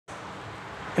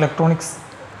Electronics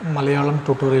Malayalam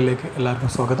tutorial എല്ലാവർക്കും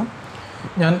സ്വാഗതം.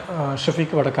 ഞാൻ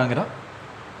ഷഫീഖ് വടക്കാങ്ങര.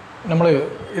 നമ്മൾ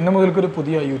ഇന്ന് മുതൽക്കൊരു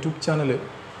പുതിയ യൂട്യൂബ് ചാനൽ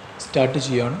സ്റ്റാർട്ട്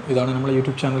ചെയ്യുകയാണ്. ഇതാണ് നമ്മുടെ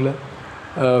യൂട്യൂബ് ചാനലിലെ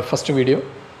ഫസ്റ്റ് വീഡിയോ.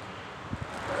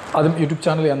 അതും യൂട്യൂബ്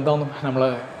ചാനൽ എന്താണെന്നും നമ്മളെ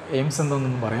എയിംസ്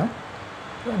എന്താണെന്നും പറയാം.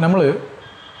 നമ്മൾ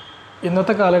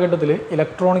ഇന്നത്തെ കാലഘട്ടത്തിൽ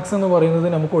ഇലക്ട്രോണിക്സ് എന്ന് പറയുന്നത്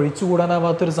നമുക്ക്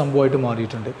ഒഴിച്ചുകൂടാനാവാത്തൊരു സംഭവമായിട്ട്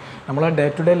മാറിയിട്ടുണ്ട്. നമ്മളെ ഡേ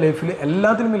ടു ഡേ ലൈഫിൽ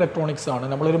എല്ലാത്തിലും ഇലക്ട്രോണിക്സ് ആണ്.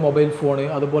 നമ്മളൊരു മൊബൈൽ ഫോണ്,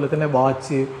 അതുപോലെ തന്നെ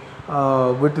വാച്ച്,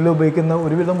 വീട്ടിൽ ഉപയോഗിക്കുന്ന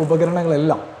ഒരുവിധം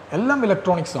ഉപകരണങ്ങളെല്ലാം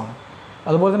ഇലക്ട്രോണിക്സ് ആണ്.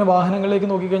 അതുപോലെ തന്നെ വാഹനങ്ങളിലേക്ക്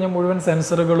നോക്കിക്കഴിഞ്ഞാൽ മുഴുവൻ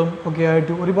സെൻസറുകളും ഒക്കെ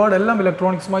ആയിട്ട് ഒരുപാട് എല്ലാം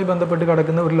ഇലക്ട്രോണിക്സുമായി ബന്ധപ്പെട്ട്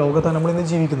കിടക്കുന്ന ഒരു ലോകത്താണ് നമ്മളിന്ന്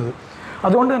ജീവിക്കുന്നത്.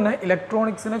 അതുകൊണ്ട് തന്നെ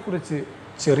ഇലക്ട്രോണിക്സിനെ കുറിച്ച്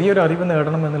ചെറിയൊരു അറിവ്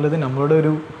നേടണം എന്നുള്ളത് നമ്മളുടെ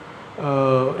ഒരു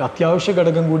അത്യാവശ്യ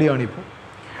ഘടകം കൂടിയാണിപ്പോൾ.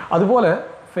 അതുപോലെ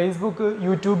ഫേസ്ബുക്ക്,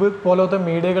 യൂട്യൂബ് പോലത്തെ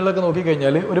മീഡിയകളിലൊക്കെ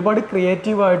നോക്കിക്കഴിഞ്ഞാൽ ഒരുപാട്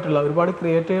ക്രിയേറ്റീവായിട്ടുള്ള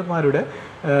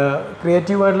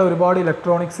ഒരുപാട്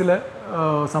ഇലക്ട്രോണിക്സിലെ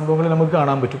സംഭവങ്ങൾ നമുക്ക്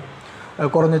കാണാൻ പറ്റും.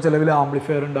 കുറഞ്ഞ ചിലവിൽ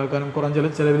ആംപ്ലിഫയർ ഉണ്ടാക്കാനും, കുറഞ്ഞ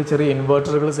ചിലവിൽ ചെറിയ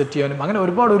ഇൻവെർട്ടറുകൾ സെറ്റ് ചെയ്യാനും, അങ്ങനെ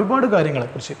ഒരുപാട്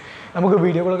കാര്യങ്ങളെക്കുറിച്ച് നമുക്ക്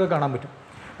വീഡിയോകളൊക്കെ കാണാൻ പറ്റും.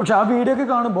 പക്ഷേ ആ വീഡിയോ ഒക്കെ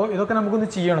കാണുമ്പോൾ ഇതൊക്കെ നമുക്കൊന്ന്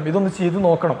ചെയ്യണം, ഇതൊന്ന് ചെയ്ത്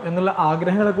നോക്കണം എന്നുള്ള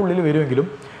ആഗ്രഹങ്ങളൊക്കെ ഉള്ളിൽ വരുമെങ്കിലും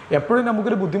എപ്പോഴും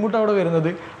നമുക്കൊരു ബുദ്ധിമുട്ട് അവിടെ വരുന്നത്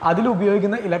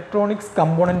അതിലുപയോഗിക്കുന്ന ഇലക്ട്രോണിക്സ്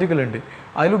കമ്പോണൻറ്റുകളുണ്ട്,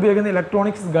 അതിലുപയോഗിക്കുന്ന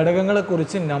ഇലക്ട്രോണിക്സ്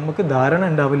ഘടകങ്ങളെക്കുറിച്ച് നമുക്ക് ധാരണ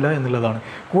ഉണ്ടാവില്ല എന്നുള്ളതാണ്.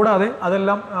 കൂടാതെ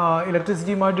അതെല്ലാം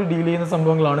ഇലക്ട്രിസിറ്റിയുമായിട്ട് ഡീൽ ചെയ്യുന്ന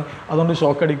സംഭവങ്ങളാണ്. അതുകൊണ്ട്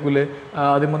ഷോക്ക് അടിക്കൂലേ,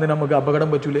 അതിൽ നമുക്ക്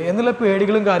അപകടം പറ്റൂലേ എന്നുള്ള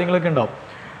പേടികളും കാര്യങ്ങളൊക്കെ ഉണ്ടാവും.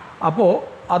 അപ്പോൾ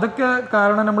അതൊക്കെ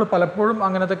കാരണം നമ്മൾ പലപ്പോഴും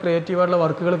അങ്ങനത്തെ ക്രിയേറ്റീവായിട്ടുള്ള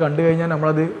വർക്കുകൾ കണ്ടു കഴിഞ്ഞാൽ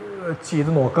നമ്മളത് ചെയ്ത്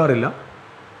നോക്കാറില്ല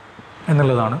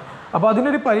എന്നുള്ളതാണ്. അപ്പോൾ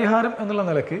അതിനൊരു പരിഹാരം എന്നുള്ള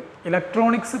നിലയ്ക്ക്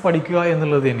ഇലക്ട്രോണിക്സ് പഠിക്കുക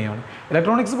എന്നുള്ളത് തന്നെയാണ്.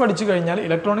 ഇലക്ട്രോണിക്സ് പഠിച്ചു കഴിഞ്ഞാൽ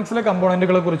ഇലക്ട്രോണിക്സിലെ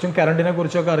കമ്പോണൻറ്റുകളെക്കുറിച്ചും കറണ്ടിനെ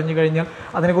കുറിച്ചൊക്കെ അറിഞ്ഞു കഴിഞ്ഞാൽ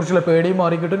അതിനെക്കുറിച്ചുള്ള പേടിയും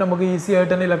മാറിക്കിട്ടും നമുക്ക് ഈസി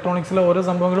ആയിട്ട് തന്നെ ഇലക്ട്രോണിക്സിലെ ഓരോ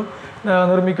സംഭവങ്ങളും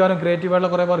നിർമ്മിക്കാനും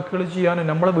ക്രിയേറ്റീവായിട്ടുള്ള കുറേ വർക്കുകൾ ചെയ്യാനും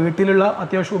നമ്മുടെ വീട്ടിലുള്ള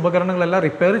അത്യാവശ്യ ഉപകരണങ്ങളെല്ലാം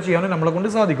റിപ്പയർ ചെയ്യാനും നമ്മളെ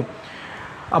കൊണ്ട് സാധിക്കും.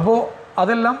 അപ്പോൾ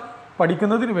അതെല്ലാം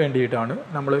പഠിക്കുന്നതിന് വേണ്ടിയിട്ടാണ്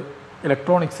നമ്മൾ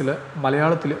ഇലക്ട്രോണിക്സിൽ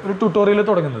മലയാളത്തിൽ ഒരു ട്യൂട്ടോറിയൽ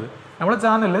തുടങ്ങുന്നത്. നമ്മുടെ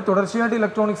ചാനലിൽ തുടർച്ചയായിട്ട്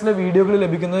ഇലക്ട്രോണിക്സിലെ വീഡിയോകൾ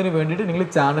ലഭിക്കുന്നതിന് വേണ്ടിയിട്ട് നിങ്ങൾ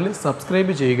ചാനൽ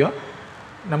സബ്സ്ക്രൈബ് ചെയ്യുക.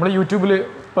 നമ്മൾ യൂട്യൂബിൽ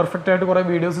പെർഫെക്റ്റായിട്ട് കുറേ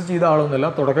വീഡിയോസ് ചെയ്ത ആളൊന്നുമില്ല,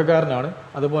 തുടക്കക്കാരനാണ്.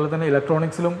 അതുപോലെ തന്നെ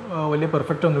ഇലക്ട്രോണിക്സിലും വലിയ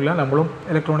പെർഫെക്റ്റ് ഒന്നുമില്ല, നമ്മളും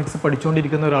ഇലക്ട്രോണിക്സ്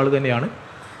പഠിച്ചുകൊണ്ടിരിക്കുന്ന ഒരാൾ തന്നെയാണ്.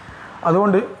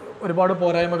 അതുകൊണ്ട് ഒരുപാട്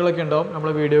പോരായ്മകളൊക്കെ ഉണ്ടാവും,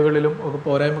 നമ്മുടെ വീഡിയോകളിലും ഒക്കെ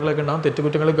പോരായ്മകളൊക്കെ ഉണ്ടാവും.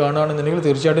 തെറ്റുകുറ്റങ്ങൾ കാണുകയാണെന്നുണ്ടെങ്കിൽ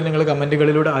തീർച്ചയായിട്ടും നിങ്ങൾ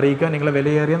കമൻറ്റുകളിലൂടെ അറിയിക്കുക, നിങ്ങളെ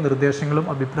വിലയേറിയ നിർദ്ദേശങ്ങളും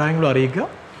അഭിപ്രായങ്ങളും അറിയിക്കുക.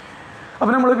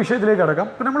 അപ്പോൾ നമ്മൾ വിഷയത്തിലേക്ക് കടക്കാം.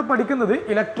 അപ്പോൾ നമ്മൾ പഠിക്കുന്നത്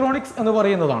ഇലക്ട്രോണിക്സ് എന്ന്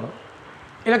പറയുന്നതാണ്.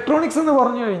 ഇലക്ട്രോണിക്സ് എന്ന്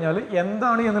പറഞ്ഞു കഴിഞ്ഞാൽ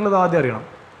എന്താണ് എന്നുള്ളത് ആദ്യം അറിയണം,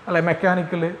 അല്ലെ?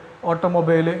 മെക്കാനിക്കൽ,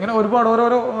 ഓട്ടോമൊബൈൽ, ഇങ്ങനെ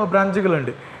ഓരോരോ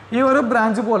ബ്രാഞ്ചുകളുണ്ട്. ഈ ഓരോ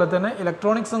ബ്രാഞ്ച് പോലെ തന്നെ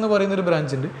ഇലക്ട്രോണിക്സ് എന്ന് പറയുന്നൊരു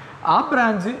ബ്രാഞ്ച് ഉണ്ട്. ആ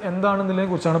ബ്രാഞ്ച് എന്താണെന്നതിനെ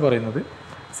കുറിച്ചാണ് പറയുന്നത്.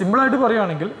 സിമ്പിളായിട്ട്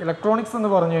പറയുകയാണെങ്കിൽ ഇലക്ട്രോണിക്സ് എന്ന്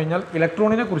പറഞ്ഞു കഴിഞ്ഞാൽ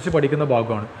ഇലക്ട്രോണിനെ കുറിച്ച് പഠിക്കുന്ന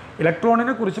ഭാഗമാണ്.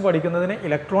 ഇലക്ട്രോണിനെ കുറിച്ച് പഠിക്കുന്നതിനെ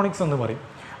ഇലക്ട്രോണിക്സ് എന്ന് പറയും.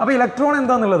 അപ്പോൾ ഇലക്ട്രോൺ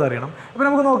എന്താണെന്നുള്ളത് അറിയണം. അപ്പോൾ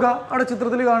നമുക്ക് നോക്കാം, അവിടെ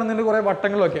ചിത്രത്തിൽ കാണുന്നതിൽ കുറേ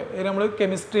വട്ടങ്ങളൊക്കെ നമ്മൾ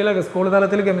കെമിസ്ട്രിയിലൊക്കെ സ്കൂൾ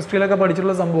തലത്തിൽ കെമിസ്ട്രിയിലൊക്കെ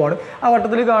പഠിച്ചിട്ടുള്ള സംഭവമാണ്. ആ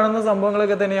വട്ടത്തിൽ കാണുന്ന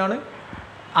സംഭവങ്ങളൊക്കെ തന്നെയാണ്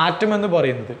ആറ്റം എന്ന്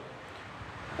പറയുന്നത്.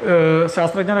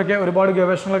 ശാസ്ത്രജ്ഞരൊക്കെ ഒരുപാട്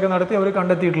ഗവേഷണങ്ങളൊക്കെ നടത്തി അവർ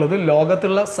കണ്ടെത്തിയിട്ടുള്ളത്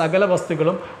ലോകത്തുള്ള സകല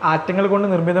വസ്തുക്കളും ആറ്റങ്ങൾ കൊണ്ട്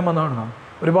നിർമ്മിതമെന്നാണ്.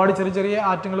 ഒരുപാട് ചെറിയ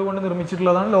ആറ്റങ്ങൾ കൊണ്ട്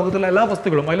നിർമ്മിച്ചിട്ടുള്ളതാണ് ലോകത്തുള്ള എല്ലാ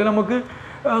വസ്തുക്കളും. അതിൽ നമുക്ക്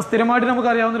സ്ഥിരമായിട്ട് നമുക്ക്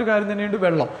അറിയാവുന്നൊരു കാര്യം തന്നെയുണ്ട്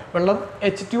വെള്ളം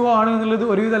H2O ആണ് എന്നുള്ളത്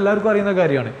ഒരുവിധം എല്ലാവർക്കും അറിയുന്ന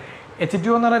കാര്യമാണ്.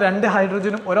 H2O എന്ന് പറഞ്ഞാൽ 2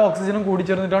 ഹൈഡ്രജനും 1 ഓക്സിജനും കൂടി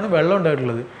ചേർന്നിട്ടാണ് വെള്ളം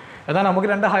ഉണ്ടായിട്ടുള്ളത്. എന്നാൽ നമുക്ക്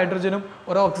 2 ഹൈഡ്രജനും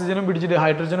 1 ഓക്സിജനും പിടിച്ചിട്ട്,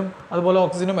 ഹൈഡ്രജനും അതുപോലെ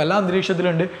ഓക്സിജനും എല്ലാം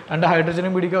അന്തരീക്ഷത്തിലുണ്ട്, 2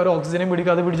 ഹൈഡ്രജനും പിടിക്കുക 1 ഓക്സിജനും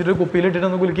പിടിക്കുക, അത് പിടിച്ചിട്ട് കുപ്പിയിലിട്ടിട്ട്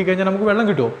നമുക്ക് കുലുക്കി കഴിഞ്ഞാൽ നമുക്ക് വെള്ളം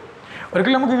കിട്ടുമോ?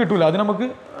 ഒരിക്കലും നമുക്ക് കിട്ടില്ല. അത്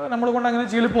നമ്മളെ കൊണ്ട് അങ്ങനെ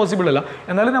ചെയ്യൽ പോസിബിൾ അല്ല.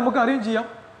 എന്നാലും നമുക്ക് അറിയുകയും ചെയ്യാം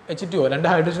H2O 2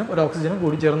 ഹൈഡ്രജനും 1 ഓക്സിജനും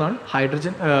കൂടി ചേർന്നാണ്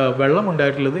വെള്ളം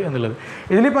ഉണ്ടായിട്ടുള്ളത് എന്നുള്ളത്.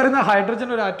 ഇതിൽ പറയുന്ന ഹൈഡ്രജൻ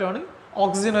ഒരു ആറ്റമാണ്,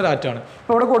 ഓക്സിജൻ ഒരു ആറ്റമാണ്.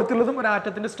 ഇപ്പോൾ ഇവിടെ കൊടുത്തുള്ളതും ഒരു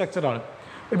ആറ്റത്തിൻ്റെ സ്ട്രക്ചറാണ്.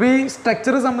 ഇപ്പോൾ ഈ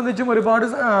സ്ട്രക്ചർ സംബന്ധിച്ചും ഒരുപാട്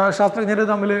ശാസ്ത്രജ്ഞർ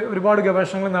തമ്മിൽ ഒരുപാട്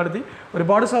ഗവേഷണങ്ങൾ നടത്തി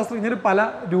ഒരുപാട് ശാസ്ത്രജ്ഞർ പല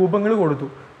രൂപങ്ങൾ കൊടുത്തു.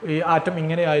 ഈ ആറ്റം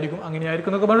ഇങ്ങനെ ആയിരിക്കും, അങ്ങനെ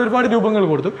ആയിരിക്കും എന്നൊക്കെ പറഞ്ഞ് ഒരുപാട് രൂപങ്ങൾ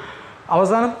കൊടുത്തു.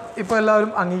 അവസാനം ഇപ്പോൾ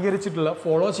എല്ലാവരും അംഗീകരിച്ചിട്ടുള്ള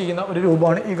ഫോളോ ചെയ്യുന്ന ഒരു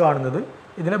രൂപമാണ് ഈ കാണുന്നത്.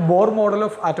 ഇതിനെ ബോർ മോഡൽ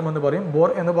ഓഫ് ആറ്റം എന്ന് പറയും. ബോർ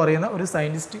എന്ന് പറയുന്ന ഒരു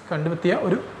സയൻറ്റിസ്റ്റ് കണ്ടെത്തിയ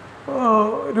ഒരു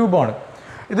രൂപമാണ്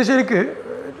ഇത്. ശരിക്ക്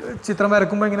ചിത്രം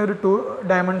വരയ്ക്കുമ്പോൾ ഇങ്ങനെ ഒരു 2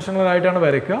 ഡയമെൻഷണലായിട്ടാണ്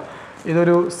വരയ്ക്കുക.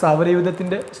 ഇതൊരു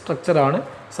സൗരയൂഥത്തിൻ്റെ സ്ട്രക്ചറാണ്.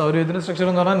 സൗരയൂഥത്തിൻ്റെ സ്ട്രക്ചർ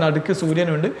എന്ന് പറഞ്ഞാൽ നടുക്ക്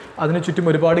സൂര്യനുണ്ട്, അതിന് ചുറ്റും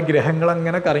ഒരുപാട് ഗ്രഹങ്ങൾ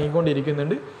അങ്ങനെ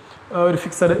കറങ്ങിക്കൊണ്ടിരിക്കുന്നുണ്ട്. ഒരു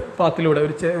ഫിക്സഡ് പാത്തിലൂടെ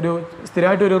ഒരു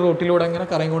സ്ഥിരമായിട്ട് ഒരു റൂട്ടിലൂടെ അങ്ങനെ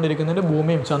കറങ്ങിക്കൊണ്ടിരിക്കുന്നുണ്ട്.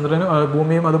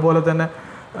 ഭൂമിയും അതുപോലെ തന്നെ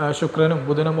ശുക്രനും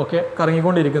ബുധനും ഒക്കെ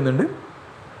കറങ്ങിക്കൊണ്ടിരിക്കുന്നുണ്ട്.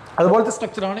 അതുപോലത്തെ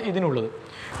സ്ട്രക്ചറാണ് ഇതിനുള്ളത്.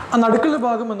 ആ നടുക്കുള്ള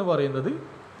ഭാഗം എന്ന് പറയുന്നത്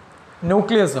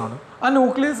ന്യൂക്ലിയസ് ആണ്. ആ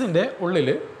ന്യൂക്ലിയസിൻ്റെ ഉള്ളിൽ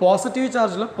പോസിറ്റീവ്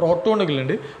ചാർജുള്ള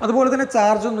പ്രോട്ടോണുകളുണ്ട്, അതുപോലെ തന്നെ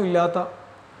ചാർജൊന്നും ഇല്ലാത്ത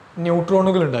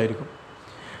ന്യൂട്രോണുകൾ ഉണ്ടായിരിക്കും.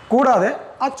 കൂടാതെ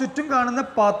ആ ചുറ്റും കാണുന്ന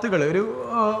പാത്തുകൾ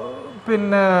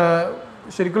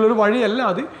ശരിക്കുള്ളൊരു വഴിയല്ല,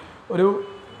 അത് ഒരു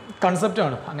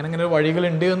കൺസെപ്റ്റാണ്. അങ്ങനെ ഒരു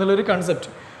വഴികളുണ്ട് എന്നുള്ളൊരു കൺസെപ്റ്റ്.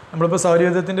 നമ്മളിപ്പോൾ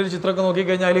സൗരയൂഥത്തിൻ്റെ ഒരു ചിത്രമൊക്കെ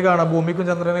നോക്കിക്കഴിഞ്ഞാൽ അതിൽ കാണാം ഭൂമിക്കും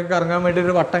ചന്ദ്രനൊക്കെ കറങ്ങാൻ വേണ്ടി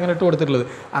ഒരു വട്ടം അങ്ങനെ ഇട്ട് കൊടുത്തിട്ടുള്ളത്.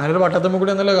 അങ്ങനെ ഒരു വട്ടത്തുമ്പോൾ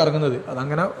കൂടി ഒന്നല്ല കറങ്ങുന്നത്,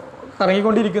 അതങ്ങനെ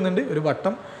കറങ്ങിക്കൊണ്ടിരിക്കുന്നുണ്ട്. ഒരു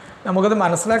വട്ടം നമുക്കത്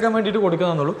മനസ്സിലാക്കാൻ വേണ്ടിയിട്ട്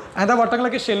കൊടുക്കുന്നതെന്നുള്ളൂ. അങ്ങനത്തെ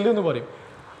വട്ടങ്ങളൊക്കെ ഷെല്ല് എന്ന് പറയും.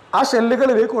 ആ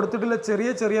ഷെല്ലുകളിൽ കൊടുത്തിട്ടുള്ള ചെറിയ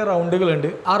ചെറിയ റൗണ്ടുകളുണ്ട്.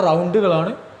 ആ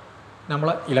റൗണ്ടുകളാണ്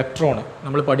നമ്മളെ ഇലക്ട്രോണ്,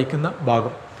 നമ്മൾ പഠിക്കുന്ന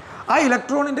ഭാഗം. ആ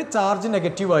ഇലക്ട്രോണിൻ്റെ ചാർജ്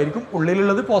നെഗറ്റീവ് ആയിരിക്കും.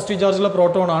 ഉള്ളിലുള്ളത് പോസിറ്റീവ് ചാർജുള്ള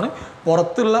പ്രോട്ടോണാണ്.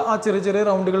 പുറത്തുള്ള ആ ചെറിയ ചെറിയ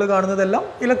റൗണ്ടുകൾ കാണുന്നതെല്ലാം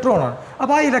ഇലക്ട്രോണാണ്.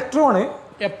 അപ്പോൾ ആ ഇലക്ട്രോണ്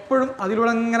എപ്പോഴും അതിലൂടെ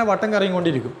അങ്ങനെ വട്ടം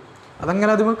കറങ്ങിക്കൊണ്ടിരിക്കും.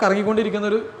 അതങ്ങനെ അത് കറങ്ങിക്കൊണ്ടിരിക്കുന്ന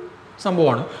ഒരു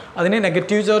സംഭവമാണ്. അതിന്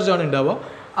നെഗറ്റീവ് ചാർജാണ് ഉണ്ടാവുക.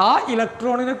 ആ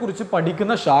ഇലക്ട്രോണിനെ കുറിച്ച്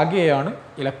പഠിക്കുന്ന ശാഖയാണ്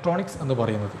ഇലക്ട്രോണിക്സ് എന്ന്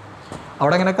പറയുന്നത്.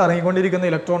 അവിടെ അങ്ങനെ കറങ്ങിക്കൊണ്ടിരിക്കുന്ന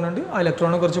ഇലക്ട്രോൺ ഉണ്ട്. ആ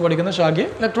ഇലക്ട്രോണിനെ കുറിച്ച് പഠിക്കുന്ന ശാഖയെ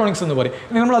ഇലക്ട്രോണിക്സ് എന്ന് പറയും.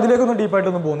 ഇനി നമ്മൾ അതിലേക്കൊന്നും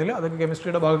ഡീപ്പായിട്ടൊന്നും പോകുന്നില്ല, അതൊക്കെ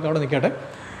കെമിസ്ട്രിയുടെ ഭാഗത്ത് അവിടെ നിൽക്കട്ടെ.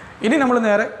 ഇനി നമ്മൾ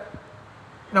നേരെ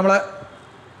നമ്മളെ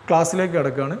ക്ലാസ്സിലേക്ക്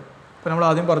കിടക്കുകയാണ്. ഇപ്പോൾ നമ്മൾ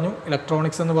ആദ്യം പറഞ്ഞു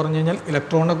ഇലക്ട്രോണിക്സ് എന്ന് പറഞ്ഞു കഴിഞ്ഞാൽ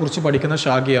ഇലക്ട്രോണിനെ കുറിച്ച് പഠിക്കുന്ന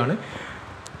ശാഖയാണ്.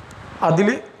 അതിൽ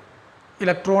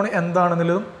ഇലക്ട്രോൺ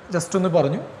എന്താണെന്നുള്ളതും ജസ്റ്റ് ഒന്ന്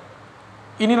പറഞ്ഞു.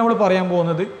 ഇനി നമ്മൾ പറയാൻ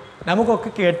പോകുന്നത് നമുക്കൊക്കെ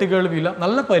കേട്ടുകേൾവിയില്ല,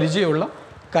 നല്ല പരിചയമുള്ള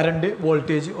കറണ്ട്,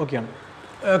 വോൾട്ടേജ് ഒക്കെയാണ്.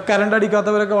 കറണ്ട്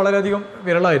അടിക്കാത്തവരൊക്കെ വളരെയധികം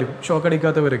വിരളായിരിക്കും, ഷോക്ക്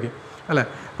അടിക്കാത്തവരൊക്കെ അല്ലേ.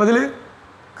 അപ്പോൾ അതിൽ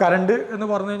കറണ്ട് എന്ന്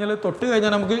പറഞ്ഞു കഴിഞ്ഞാൽ തൊട്ട്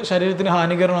കഴിഞ്ഞാൽ നമുക്ക് ശരീരത്തിന്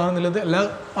ഹാനികരമാണെന്നുള്ളത് എല്ലാ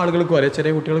ആളുകൾക്കും അറിയാം.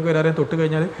 ചെറിയ കുട്ടികൾക്ക് വരെ അറിയാം തൊട്ട്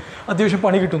കഴിഞ്ഞാൽ അത്യാവശ്യം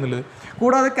പണി കിട്ടുന്നുള്ളത്.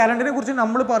 കൂടാതെ കറണ്ടിനെ കുറിച്ച്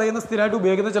നമ്മൾ പറയുന്ന സ്ഥിരമായിട്ട്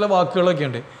ഉപയോഗിക്കുന്ന ചില വാക്കുകളൊക്കെ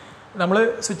ഉണ്ട്. നമ്മൾ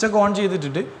സ്വിച്ചൊക്കെ ഓൺ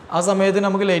ചെയ്തിട്ടിട്ട് ആ സമയത്ത്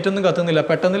നമുക്ക് ലൈറ്റൊന്നും കത്തുന്നില്ല,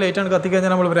 പെട്ടെന്ന് ലൈറ്റാണ്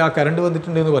കത്തിക്കഴിഞ്ഞാൽ നമ്മൾ പറയും ആ കറണ്ട്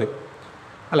വന്നിട്ടുണ്ട് എന്ന് പറയും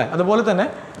അല്ലേ. അതുപോലെ തന്നെ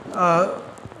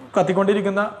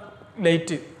കത്തിക്കൊണ്ടിരിക്കുന്ന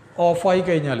ലൈറ്റ് ഓഫായി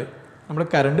കഴിഞ്ഞാൽ നമ്മൾ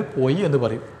കറണ്ട് പോയി എന്ന്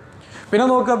പറയും. പിന്നെ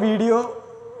നോക്കുക,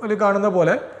 വീഡിയോയിൽ കാണുന്ന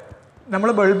പോലെ നമ്മൾ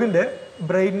ബൾബിൻ്റെ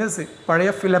ബ്രൈറ്റ്നസ്, പഴയ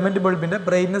ഫിലമെൻറ്റ് ബൾബിൻ്റെ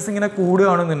ബ്രൈറ്റ്നസ് ഇങ്ങനെ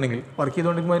കൂടുകയാണെന്നുണ്ടെങ്കിൽ, വർക്ക്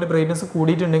ചെയ്തുകൊണ്ടിരിക്കുമ്പോൾ അതിൻ്റെ ബ്രൈറ്റ്നസ്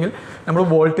കൂടിയിട്ടുണ്ടെങ്കിൽ നമ്മൾ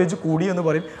വോൾട്ടേജ് കൂടി എന്ന്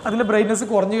പറയും. അതിൻ്റെ ബ്രൈറ്റ്നസ്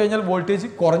കുറഞ്ഞു കഴിഞ്ഞാൽ വോൾട്ടേജ്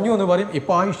കുറഞ്ഞു എന്ന് പറയും.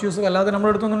 ഇപ്പോൾ ആ ഇഷ്യൂസ് വല്ലാതെ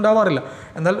നമ്മുടെ അടുത്തൊന്നും ഉണ്ടാവാറില്ല.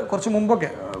 എന്നാൽ കുറച്ച്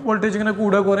മുമ്പൊക്കെ വോൾട്ടേജ് ഇങ്ങനെ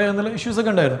കൂടുക കുറയുക എന്നുള്ള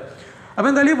ഇഷ്യൂസൊക്കെ ഉണ്ടായിരുന്നു. അപ്പോൾ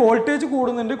എന്തായാലും ഈ വോൾട്ടേജ്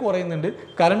കൂടുന്നുണ്ട്, കുറയുന്നുണ്ട്,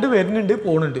 കറണ്ട് വരുന്നുണ്ട്,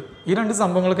 പോകുന്നുണ്ട്. ഈ രണ്ട്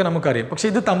സംഭവങ്ങളൊക്കെ നമുക്കറിയാം. പക്ഷേ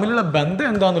ഇത് തമ്മിലുള്ള ബന്ധം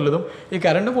എന്താണെന്നുള്ളതും ഈ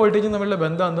കറണ്ട് വോൾട്ടേജും തമ്മിലുള്ള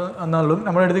ബന്ധം എന്താണെന്നുള്ളതും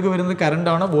നമ്മുടെ അടുത്തേക്ക് വരുന്നത്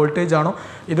കറണ്ടാണോ വോൾട്ടേജ് ആണോ,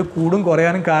 ഇത് കൂടും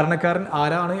കുറയാനും കാരണക്കാരൻ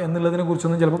ആരാണ് എന്നുള്ളതിനെ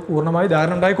കുറിച്ചൊന്നും ചിലപ്പോൾ പൂർണ്ണമായി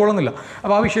ധാരണ ഉണ്ടായിക്കൊള്ളുന്നില്ല.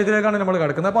 അപ്പോൾ ആ വിഷയത്തിലേക്കാണ് നമ്മൾ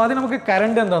കിടക്കുന്നത്. അപ്പോൾ ആദ്യം നമുക്ക്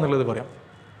കറണ്ട് എന്താണെന്നുള്ളത് പറയാം.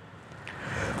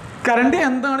 കറണ്ട്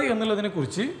എന്താണ്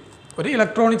എന്നുള്ളതിനെക്കുറിച്ച് ഒരു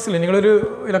ഇലക്ട്രോണിക്സിൽ നിങ്ങളൊരു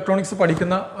ഇലക്ട്രോണിക്സ്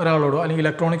പഠിക്കുന്ന ഒരാളോടോ അല്ലെങ്കിൽ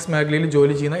ഇലക്ട്രോണിക്സ് മേഖലയിൽ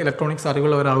ജോലി ചെയ്യുന്ന ഇലക്ട്രോണിക്സ്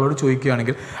അറിവുള്ള ഒരാളോട്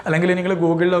ചോദിക്കുകയാണെങ്കിൽ, അല്ലെങ്കിൽ നിങ്ങൾ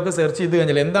ഗൂഗിളിലൊക്കെ സെർച്ച് ചെയ്ത്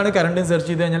കഴിഞ്ഞാൽ എന്താണ് കറണ്ട് സെർച്ച്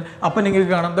ചെയ്ത് കഴിഞ്ഞാൽ അപ്പോൾ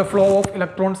നിങ്ങൾക്ക് കാണാം the flow of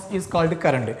electrons is called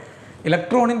current.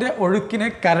 ഇലക്ട്രോണിൻ്റെ ഒഴുക്കിനെ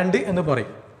കറണ്ട് എന്ന്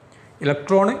പറയും.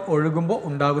 ഇലക്ട്രോൺ ഒഴുകുമ്പോൾ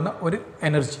ഉണ്ടാകുന്ന ഒരു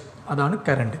എനർജി, അതാണ്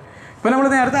കറണ്ട്. ഇപ്പോൾ നമ്മൾ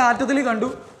നേരത്തെ ആറ്റത്തിൽ കണ്ടു,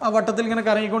 ആ വട്ടത്തിൽ ഇങ്ങനെ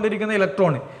കറങ്ങിക്കൊണ്ടിരിക്കുന്ന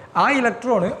ഇലക്ട്രോൺ. ആ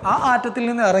ഇലക്ട്രോൺ ആ ആറ്റത്തിൽ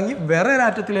നിന്ന് ഇറങ്ങി വേറെ ഒരു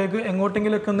ആറ്റത്തിലേക്ക്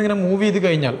എങ്ങോട്ടെങ്കിലൊക്കെ ഒന്നിങ്ങനെ മൂവ് ചെയ്ത്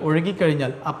കഴിഞ്ഞാൽ,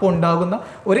 ഒഴുകിക്കഴിഞ്ഞാൽ അപ്പോൾ ഉണ്ടാകുന്ന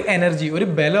ഒരു എനർജി, ഒരു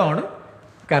ബലമാണ്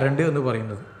കറണ്ട് എന്ന്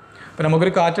പറയുന്നത്. ഇപ്പോൾ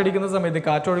നമുക്കൊരു കാറ്റടിക്കുന്ന സമയത്ത്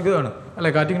കാറ്റൊഴുകുകയാണ്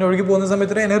അല്ലേ, കാറ്റിങ്ങനെ ഒഴുകി പോകുന്ന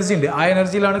സമയത്ത് ഒരു എനർജി ഉണ്ട്. ആ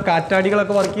എനർജിയിലാണ്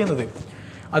കാറ്റാടികളൊക്കെ വർക്ക് ചെയ്യുന്നത്.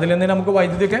 അതിൽ നിന്ന് നമുക്ക്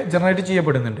വൈദ്യുതിയൊക്കെ ജനറേറ്റ്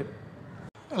ചെയ്യപ്പെടുന്നുണ്ട്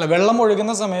അല്ല. വെള്ളം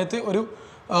ഒഴുകുന്ന സമയത്ത് ഒരു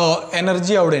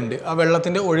എനർജി അവിടെ ഉണ്ട്. ആ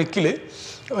വെള്ളത്തിൻ്റെ ഒഴുക്കിൽ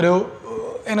ഒരു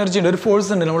എനർജി ഉണ്ട്, ഒരു ഫോഴ്സ്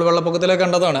ഉണ്ട്. നമ്മൾ വെള്ളപ്പൊക്കത്തിലേക്ക്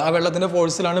കണ്ടതാണ്. ആ വെള്ളത്തിൻ്റെ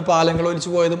ഫോഴ്സിലാണ് പാലങ്ങൾ ഒലിച്ചു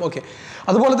പോയതും ഒക്കെ.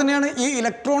 അതുപോലെ തന്നെയാണ് ഈ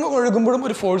ഇലക്ട്രോൺ ഒഴുകുമ്പോഴും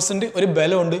ഒരു ഫോഴ്സ് ഉണ്ട്, ഒരു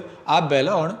ബലമുണ്ട്. ആ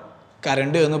ബലമാണ്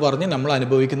കറണ്ട് എന്ന് പറഞ്ഞ് നമ്മൾ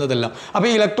അനുഭവിക്കുന്നതെല്ലാം. അപ്പോൾ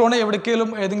ഈ ഇലക്ട്രോൺ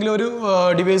എവിടേക്കെങ്കിലും ഏതെങ്കിലും ഒരു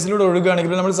ഡിവൈസിലൂടെ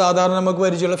ഒഴുകുകയാണെങ്കിൽ, നമ്മൾ സാധാരണ നമുക്ക്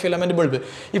പരിചയമുള്ള ഫിലമെൻറ്റ് ബൾബ്,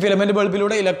 ഈ ഫിലമെൻറ്റ്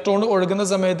ബൾബിലൂടെ ഇലക്ട്രോൺ ഒഴുകുന്ന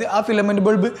സമയത്ത് ആ ഫിലമെൻറ്റ്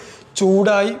ബൾബ്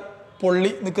ചൂടായി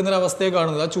പൊള്ളി നിൽക്കുന്നൊരവസ്ഥയെ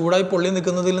കാണുന്നത്. ആ ചൂടായി പൊള്ളി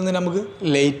നിൽക്കുന്നതിൽ നിന്ന് നമുക്ക്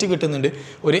ലൈറ്റ് കിട്ടുന്നുണ്ട്.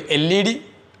 ഒരു LED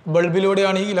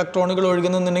ബൾബിലൂടെയാണ് ഈ ഇലക്ട്രോണുകൾ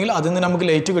ഒഴുകുന്നുണ്ടെങ്കിൽ അതിൽ നിന്ന് നമുക്ക്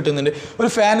ലൈറ്റ് കിട്ടുന്നുണ്ട്. ഒരു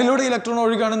ഫാനിലൂടെ ഇലക്ട്രോൺ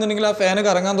ഒഴുകുകയാണെന്നുണ്ടെങ്കിൽ ആ ഫാന്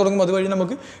കറങ്ങാൻ തുടങ്ങും, അതുവഴി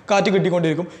നമുക്ക് കാറ്റ്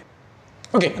കിട്ടിക്കൊണ്ടിരിക്കും.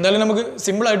 ഓക്കെ, എന്തായാലും നമുക്ക്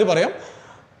സിമ്പിളായിട്ട് പറയാം.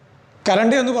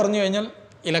 കറണ്ട് എന്ന് പറഞ്ഞു കഴിഞ്ഞാൽ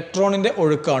ഇലക്ട്രോണിൻ്റെ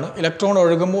ഒഴുക്കാണ്. ഇലക്ട്രോൺ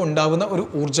ഒഴുകുമ്പോൾ ഉണ്ടാകുന്ന ഒരു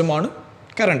ഊർജ്ജമാണ്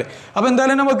കറണ്ട്. അപ്പോൾ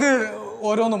എന്തായാലും നമുക്ക്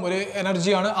ഓരോന്നും ഒരു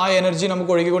എനർജിയാണ്. ആ എനർജി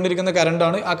നമുക്ക് ഒഴുകിക്കൊണ്ടിരിക്കുന്ന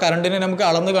കറണ്ടാണ്. ആ കറണ്ടിനെ നമുക്ക്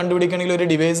അളന്ന് കണ്ടുപിടിക്കണമെങ്കിൽ ഒരു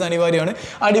ഡിവൈസ് അനിവാര്യമാണ്.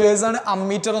 ആ ഡിവൈസാണ്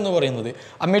അമ്മീറ്റർ എന്ന് പറയുന്നത്.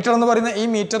 അമ്മീറ്റർ എന്ന് പറയുന്ന ഈ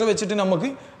മീറ്റർ വെച്ചിട്ട് നമുക്ക്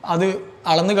അത്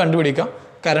അളന്ന് കണ്ടുപിടിക്കാം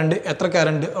കറണ്ട്, എത്ര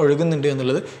കറണ്ട് ഒഴുകുന്നുണ്ട്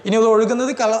എന്നുള്ളത്. ഇനി അത്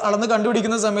ഒഴുകുന്നത് അളന്ന്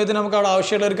കണ്ടുപിടിക്കുന്ന സമയത്ത് നമുക്ക് അവിടെ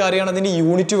ആവശ്യമുള്ള ഒരു കാര്യമാണ് അതിൻ്റെ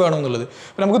യൂണിറ്റ് വേണം എന്നുള്ളത്.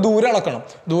 അപ്പോൾ നമുക്ക് ദൂരം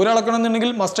അളക്കണം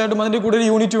എന്നുണ്ടെങ്കിൽ മസ്റ്റായിട്ടും അതിൻ്റെ കൂടെ ഒരു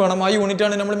യൂണിറ്റ് വേണം. ആ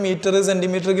യൂണിറ്റാണ് നമ്മൾ മീറ്റർ,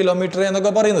 സെൻറ്റിമീറ്റർ, കിലോമീറ്റർ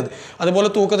എന്നൊക്കെ പറയുന്നത്. അതുപോലെ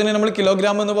തൂക്കത്തിന് നമ്മൾ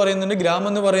കിലോഗ്രാം എന്ന് പറയുന്നുണ്ട്, ഗ്രാം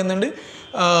എന്ന് പറയുന്നുണ്ട്.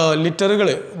 ലിറ്ററുകൾ,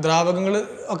 ദ്രാവകങ്ങൾ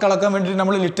ഒക്കെ അളക്കാൻ വേണ്ടിയിട്ട്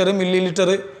നമ്മൾ ലിറ്റർ, മില്ലി ലിറ്റർ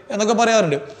എന്നൊക്കെ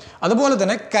പറയാറുണ്ട്. അതുപോലെ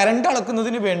തന്നെ കറണ്ട്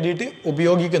അളക്കുന്നതിന് വേണ്ടിയിട്ട്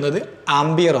ഉപയോഗിക്കുന്നത്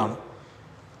ആംബിയറാണ്.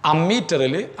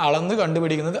 അമ്മീറ്ററിൽ അളന്ന്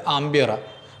കണ്ടുപിടിക്കുന്നത് ആംബിയറാണ്.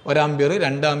 1 ആംപിയർ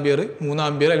 2 ആംപിയർ 3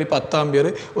 ആംപിയർ അല്ലെങ്കിൽ 10 ആംപിയർ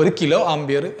 1 കിലോ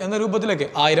ആംപിയർ എന്ന രൂപത്തിലൊക്കെ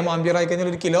 1000 ആംപിയർ ആയി കഴിഞ്ഞാൽ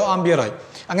 1 കിലോ ആംപിയർ ആയി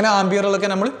അങ്ങനെ ആംപിയറുകളൊക്കെ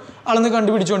നമ്മൾ അളന്ന്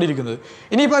കണ്ടുപിടിച്ചുകൊണ്ടിരിക്കുന്നത്.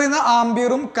 ഇനി പറയുന്ന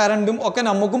ആംപിയറും കറണ്ടും ഒക്കെ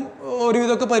നമുക്കും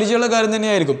ഒരുവിധമൊക്കെ പരിചയമുള്ള കാര്യം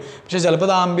തന്നെയായിരിക്കും. പക്ഷേ ചിലപ്പോൾ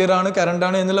അത് ആംപിയറാണ്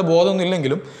കറണ്ടാണ് എന്നുള്ള ബോധമൊന്നും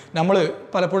ഇല്ലെങ്കിലും നമ്മൾ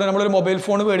പലപ്പോഴും നമ്മളൊരു മൊബൈൽ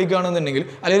ഫോൺ മേടിക്കുകയാണെന്നുണ്ടെങ്കിൽ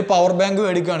അല്ലെങ്കിൽ പവർ ബാങ്ക്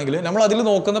മേടിക്കുകയാണെങ്കിൽ നമ്മൾ അതിൽ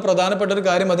നോക്കുന്ന പ്രധാനപ്പെട്ട ഒരു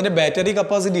കാര്യം അതിൻ്റെ ബാറ്ററി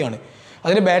കപ്പാസിറ്റിയാണ്.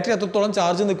 അതിൻ്റെ ബാറ്ററി എത്രത്തോളം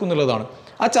ചാർജ് നിൽക്കും എന്നുള്ളതാണ്.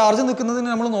 ആ ചാർജ് നിൽക്കുന്നതിന്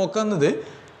നമ്മൾ നോക്കുന്നത്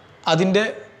അതിൻ്റെ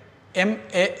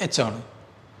mAh ആണ്.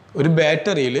 ഒരു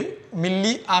ബാറ്ററിയിൽ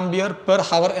മില്ലി ആംപിയർ പെർ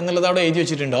ഹവർ എന്നുള്ളത് അവിടെ എഴുതി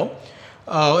വെച്ചിട്ടുണ്ടാവും.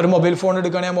 ഒരു മൊബൈൽ ഫോൺ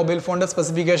എടുക്കുകയാണെങ്കിൽ ആ മൊബൈൽ ഫോണിൻ്റെ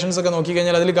സ്പെസിഫിക്കേഷൻസ് ഒക്കെ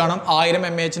നോക്കിക്കഴിഞ്ഞാൽ അതിൽ കാണാം 1000 mAh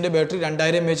battery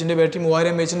 2000 mAh battery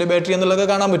 3000 mAh battery എന്നുള്ളതൊക്കെ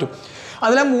കാണാൻ പറ്റും.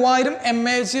 അതിൽ 3000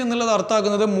 mAh എന്നുള്ളത്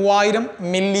അർത്ഥമാക്കുന്നത് 3000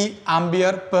 മില്ലി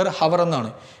ആംപിയർ പെർ ഹവർ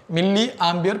എന്നാണ്. Milli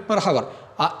ampere per hour.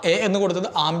 ആ എ എന്ന് കൊടുത്തത്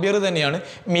ആംപിയർ തന്നെയാണ്.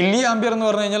 മില്ലി ആംപിയർ എന്ന്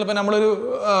പറഞ്ഞു കഴിഞ്ഞാൽ ഇപ്പോൾ നമ്മളൊരു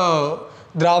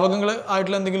ദ്രാവകങ്ങൾ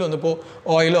ആയിട്ടുള്ള എന്തെങ്കിലും ഒന്ന് ഇപ്പോൾ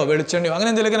ഓയിലോ വെളിച്ചെണ്ണയോ അങ്ങനെ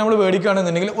എന്തെങ്കിലുമൊക്കെ നമ്മൾ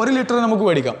മേടിക്കുകയാണെന്നുണ്ടെങ്കിൽ 1 ലിറ്റർ നമുക്ക്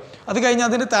മേടിക്കാം. അത് കഴിഞ്ഞാൽ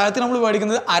അതിൻ്റെ താഴത്ത് നമ്മൾ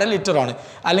മേടിക്കുന്നത് 1/2 ലിറ്ററാണ്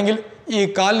അല്ലെങ്കിൽ ഈ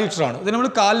 1/4 ലിറ്ററാണ്. ഇത് നമ്മൾ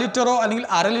 1/4 ലിറ്ററോ അല്ലെങ്കിൽ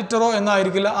 1/2 ലിറ്ററോ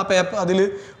എന്നായിരിക്കില്ല ആ പേപ്പർ അതിൽ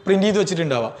പ്രിൻറ്റ് ചെയ്ത്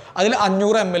വെച്ചിട്ടുണ്ടാവുക. അതിൽ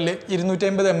 500 ml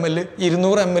 250 ml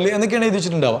 200 ml എന്നൊക്കെയാണ് എഴുതി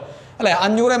വെച്ചിട്ടുണ്ടാവുക അല്ലേ.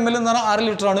 500 ml എന്ന് പറഞ്ഞാൽ 1/2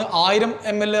 ലിറ്ററാണ്. 1000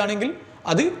 ml ആണെങ്കിൽ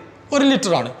അത് 1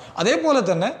 ലിറ്ററാണ്. അതേപോലെ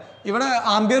തന്നെ ഇവിടെ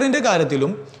ആംപിയറിൻ്റെ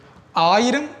കാര്യത്തിലും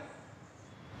 1000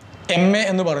 mA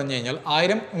എന്ന് പറഞ്ഞു കഴിഞ്ഞാൽ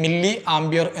 1000 മില്ലി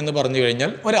ആംപിയർ എന്ന് പറഞ്ഞു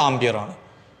കഴിഞ്ഞാൽ 1 ആംപിയറാണ്.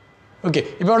 ഓക്കെ,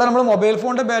 ഇപ്പോൾ ഇവിടെ നമ്മൾ മൊബൈൽ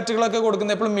ഫോണിൻ്റെ ബാറ്ററികളൊക്കെ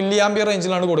കൊടുക്കുന്നത് എപ്പോഴും മില്ലി ആംപിയർ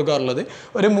റേഞ്ചിലാണ് കൊടുക്കാറുള്ളത്.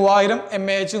 ഒരു 3000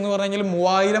 mAh എന്ന് പറഞ്ഞു കഴിഞ്ഞാൽ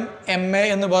 3000 mA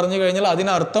എന്ന് പറഞ്ഞു കഴിഞ്ഞാൽ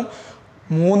അതിനർത്ഥം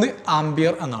 3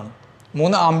 ആംപിയർ എന്നാണ്.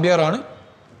 3 ആംപിയറാണ്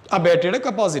ആ ബാറ്ററിയുടെ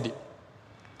കപ്പാസിറ്റി.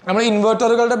 നമ്മൾ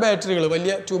ഇൻവെർട്ടറുകളുടെ ബാറ്ററികൾ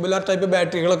വലിയ ട്യൂബുലാർ ടൈപ്പ്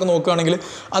ബാറ്ററികളൊക്കെ നോക്കുകയാണെങ്കിൽ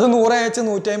അത് 100Ah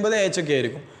 150Ah ഒക്കെ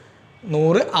ആയിരിക്കും.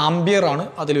 100 ആംപിയറാണ്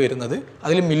അതിൽ വരുന്നത്.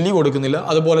 അതിൽ മില്ലി കൊടുക്കുന്നില്ല.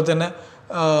 അതുപോലെ തന്നെ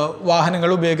വാഹനങ്ങൾ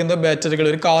ഉപയോഗിക്കുന്ന ബാറ്ററികൾ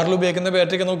ഒരു കാറിൽ ഉപയോഗിക്കുന്ന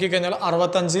ബാറ്ററിയൊക്കെ നോക്കിക്കഴിഞ്ഞാൽ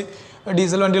 65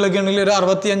 ഡീസൽ വണ്ടികളൊക്കെ ഉണ്ടെങ്കിൽ ഒരു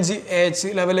 65Ah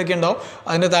ലെവലൊക്കെ ഉണ്ടാവും.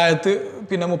 അതിൻ്റെ താഴത്ത്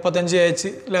പിന്നെ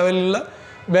 35Ah ലെവലിലുള്ള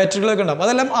ബാറ്ററികളൊക്കെ ഉണ്ടാവും.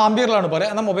 അതെല്ലാം ആംപിയറിലാണ്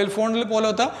പറയുക. എന്നാൽ മൊബൈൽ ഫോണിൽ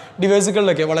പോലത്തെ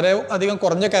ഡിവൈസുകളിലൊക്കെ വളരെ അധികം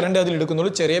കുറഞ്ഞ കറണ്ട് അതിൽ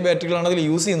എടുക്കുന്നുള്ളൂ. ചെറിയ ബാറ്ററികളാണ് അതിൽ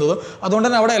യൂസ് ചെയ്യുന്നത്. അതുകൊണ്ട്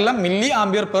തന്നെ അവിടെ എല്ലാം മില്ലി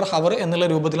ആംപിയർ പെർ ഹവർ എന്നുള്ള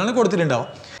രൂപത്തിലാണ് കൊടുത്തിട്ടുണ്ടാവുക.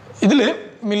 ഇതിൽ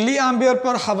മില്ലി ആംപിയർ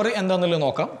പെർ ഹവർ എന്താണെന്നുള്ളത്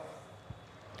നോക്കാം.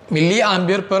 മില്ലി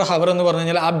ആംപിയർ പെർ ഹവർ എന്ന് പറഞ്ഞു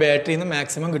കഴിഞ്ഞാൽ ആ ബാറ്ററിയിൽ നിന്ന്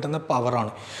മാക്സിമം കിട്ടുന്ന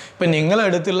പവറാണ്. ഇപ്പം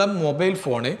നിങ്ങളടുത്തുള്ള മൊബൈൽ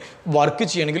ഫോണ് വർക്ക്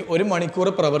ചെയ്യണമെങ്കിൽ 1 മണിക്കൂർ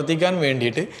പ്രവർത്തിക്കാൻ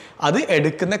വേണ്ടിയിട്ട് അത്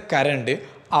എടുക്കുന്ന കറണ്ട്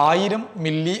 1000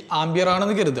 മില്ലി ആംപിയർ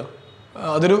ആണെന്ന് കരുതുക.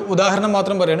 അതൊരു ഉദാഹരണം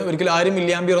മാത്രം പറയുകയാണ്. ഒരിക്കലും 1000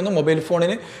 മില്ലി ആംപിയർ ഒന്നും മൊബൈൽ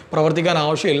ഫോണിന് പ്രവർത്തിക്കാൻ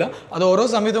ആവശ്യമില്ല. അത് ഓരോ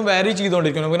സമയത്തും വാരി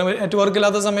ചെയ്തുകൊണ്ടിരിക്കണം. പിന്നെ നെറ്റ്വർക്ക്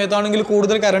ഇല്ലാത്ത സമയത്താണെങ്കിൽ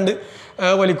കൂടുതൽ കറണ്ട്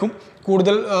വലിക്കും,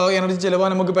 കൂടുതൽ എനർജി ചിലവാൻ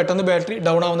നമുക്ക് പെട്ടെന്ന് ബാറ്ററി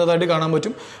ഡൗൺ ആവുന്നതായിട്ട് കാണാൻ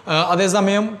പറ്റും.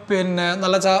 അതേസമയം പിന്നെ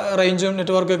നല്ല റേഞ്ചും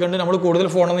നെറ്റ്വർക്കൊക്കെ ഉണ്ട്. നമ്മൾ കൂടുതൽ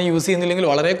ഫോണൊന്നും യൂസ് ചെയ്യുന്നില്ലെങ്കിൽ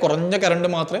വളരെ കുറഞ്ഞ കറണ്ട്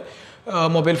മാത്രമേ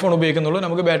മൊബൈൽ ഫോൺ ഉപയോഗിക്കുന്നുള്ളൂ.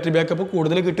 നമുക്ക് ബാറ്ററി ബാക്കപ്പ്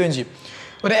കൂടുതൽ കിട്ടുകയും ചെയ്യും.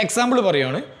 ഒരു എക്സാമ്പിൾ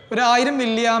പറയുകയാണ്. ഒരു 1000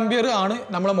 മില്ലി ആംപിയർ ആണ്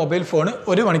നമ്മളെ മൊബൈൽ ഫോൺ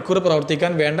 1 മണിക്കൂർ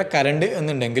പ്രവർത്തിക്കാൻ വേണ്ട കറണ്ട്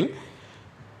എന്നുണ്ടെങ്കിൽ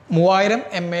 3000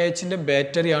 mAh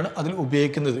ബാറ്ററിയാണ് അതിൽ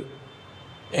ഉപയോഗിക്കുന്നത്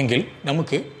എങ്കിൽ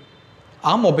നമുക്ക്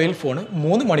ആ മൊബൈൽ ഫോൺ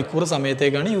 3 മണിക്കൂർ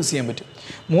സമയത്തേക്കാണ് യൂസ് ചെയ്യാൻ പറ്റും.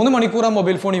 3 മണിക്കൂർ ആ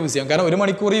മൊബൈൽ ഫോൺ യൂസ് ചെയ്യാം. കാരണം 1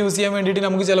 മണിക്കൂർ യൂസ് ചെയ്യാൻ വേണ്ടിയിട്ട്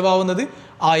നമുക്ക് ചിലവാകുന്നത്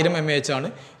 1000 mAh ആണ്.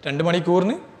 2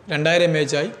 മണിക്കൂറിന് 2000 mAh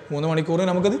ആയി. 3 മണിക്കൂറിന്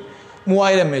നമുക്കത്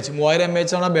 3000 mAh. 3000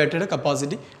 mAh ആണ് ആ ബാറ്ററിയുടെ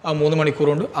കപ്പാസിറ്റി. ആ 3 മണിക്കൂർ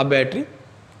കൊണ്ട് ആ ബാറ്ററി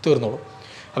തീർന്നോളും.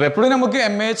 അപ്പോൾ എപ്പോഴും നമുക്ക്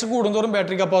mAh കൂടുന്തോറും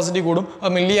ബാറ്ററി കപ്പാസിറ്റി കൂടും.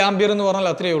 മില്ലി ആംപിയർ എന്ന് പറഞ്ഞാൽ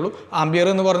അത്രയേ ഉള്ളൂ. ആംപിയർ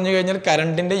എന്ന് പറഞ്ഞു കഴിഞ്ഞാൽ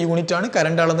കറണ്ടിൻ്റെ യൂണിറ്റാണ്.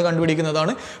 കറണ്ട് അളന്ന്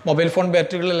കണ്ടുപിടിക്കുന്നതാണ്. മൊബൈൽ ഫോൺ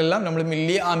ബാറ്ററികളിലെല്ലാം നമ്മൾ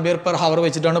മില്ലി ആംപിയർ പെർ ഹവർ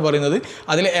വെച്ചിട്ടാണ് പറയുന്നത്.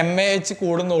 അതിൽ mAh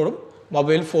കൂടുന്നതോടും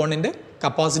മൊബൈൽ ഫോണിൻ്റെ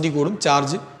കപ്പാസിറ്റി കൂടും,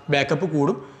 ചാർജ് ബാക്കപ്പ്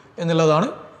കൂടും എന്നുള്ളതാണ്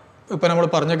ഇപ്പോൾ നമ്മൾ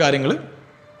പറഞ്ഞ കാര്യങ്ങൾ.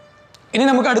 ഇനി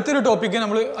നമുക്ക് അടുത്തൊരു ടോപ്പിക്ക്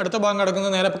നമ്മൾ അടുത്ത ഭാഗം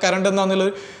കിടക്കുന്നത് നേരെ കറണ്ട് എന്താണെന്നുള്ളത്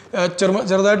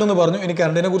ചെറുതായിട്ടൊന്ന് പറഞ്ഞു. ഇനി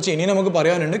കറണ്ടിനെ കുറിച്ച് ഇനി നമുക്ക്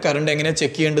പറയാനുണ്ട്. കറണ്ട് എങ്ങനെ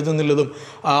ചെക്ക് ചെയ്യേണ്ടത് എന്നുള്ളതും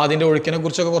അതിൻ്റെ ഒഴുക്കിനെ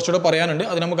കുറിച്ചൊക്കെ കുറച്ചുകൂടെ പറയാനുണ്ട്.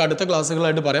 അത് നമുക്ക് അടുത്ത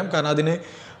ക്ലാസ്സുകളായിട്ട് പറയാം. കാരണം അതിന്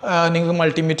നിങ്ങൾക്ക്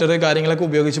മൾട്ടിമീറ്റർ കാര്യങ്ങളൊക്കെ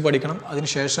ഉപയോഗിച്ച് പഠിക്കണം. അതിന്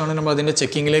ശേഷമാണ് നമ്മൾ അതിൻ്റെ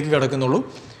ചെക്കിങ്ങിലേക്ക് കിടക്കുന്നുള്ളൂ.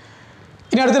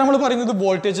 ഇനി അടുത്ത് നമ്മൾ പറയുന്നത്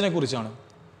വോൾട്ടേജിനെ കുറിച്ചാണ്.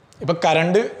 ഇപ്പം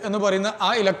കറണ്ട് എന്ന് പറയുന്ന ആ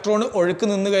ഇലക്ട്രോൺ ഒഴുക്ക്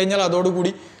നിന്ന് കഴിഞ്ഞാൽ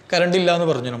അതോടുകൂടി കറണ്ട് ഇല്ല എന്ന്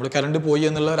പറഞ്ഞു. നമ്മൾ കറണ്ട് പോയി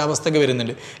എന്നുള്ള ഒരു അവസ്ഥയൊക്കെ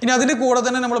വരുന്നുണ്ട്. ഇനി അതിൻ്റെ കൂടെ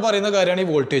തന്നെ നമ്മൾ പറയുന്ന കാര്യമാണ് ഈ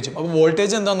വോൾട്ടേജും. അപ്പോൾ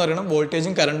വോൾട്ടേജ് എന്താണെന്ന് അറിയണം.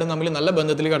 വോൾട്ടേജും കറണ്ടും തമ്മിൽ നല്ല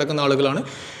ബന്ധത്തിൽ കിടക്കുന്ന ആളുകളാണ്.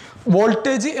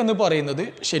 വോൾട്ടേജ് എന്ന് പറയുന്നത്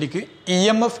ശരിക്ക്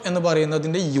EMF എന്ന്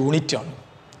പറയുന്നതിൻ്റെ യൂണിറ്റാണ്.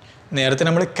 നേരത്തെ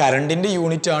നമ്മൾ കറണ്ടിൻ്റെ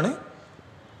യൂണിറ്റാണ്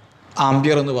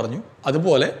ആംപിയർ എന്ന് പറഞ്ഞു.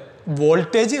 അതുപോലെ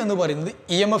വോൾട്ടേജ് എന്ന് പറയുന്നത്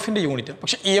EMFൻ്റെ യൂണിറ്റാണ്.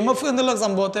 പക്ഷേ EMF എന്നുള്ള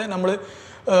സംഭവത്തെ നമ്മൾ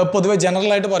പൊതുവെ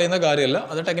ജനറലായിട്ട് പറയുന്ന കാര്യമല്ല.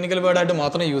 അത് ടെക്നിക്കൽ വേർഡായിട്ട്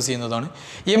മാത്രം യൂസ് ചെയ്യുന്നതാണ്.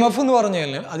 EMF എന്ന് പറഞ്ഞു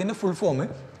കഴിഞ്ഞാൽ അതിൻ്റെ full form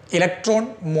electron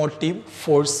motive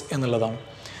force എന്നുള്ളതാണ്.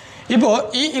 ഇപ്പോൾ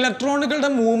ഈ ഇലക്ട്രോണുകളുടെ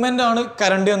മൂവ്മെൻ്റ് ആണ്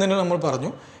കറണ്ട് എന്ന് നമ്മൾ പറഞ്ഞു.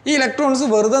 ഈ ഇലക്ട്രോൺസ്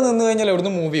വെറുതെ നിന്ന് കഴിഞ്ഞാൽ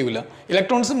എവിടുന്ന് മൂവ് ചെയ്യില്ല.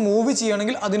 ഇലക്ട്രോൺസ് മൂവ്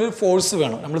ചെയ്യണമെങ്കിൽ അതിനൊരു ഫോഴ്സ്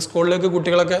വേണം. നമ്മൾ സ്കൂളിലേക്ക്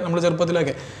കുട്ടികളൊക്കെ നമ്മൾ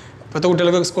ചെറുപ്പത്തിലൊക്കെ ഇപ്പോഴത്തെ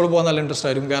കുട്ടികൾക്ക് സ്കൂളിൽ പോകാൻ നല്ല ഇൻട്രസ്റ്റ്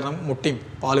ആയിരിക്കും. കാരണം മുട്ടയും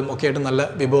പാലും ഒക്കെ ആയിട്ട് നല്ല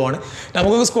വിഭവമാണ്.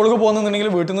 നമുക്കൊക്കെ സ്കൂളിൽ പോകുന്നുണ്ടെങ്കിൽ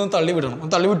വീട്ടിൽ നിന്ന് തള്ളി വിടണം,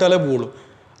 തള്ളി വിട്ടാലേ പോവുള്ളൂ.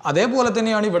 അതേപോലെ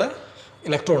തന്നെയാണ് ഇവിടെ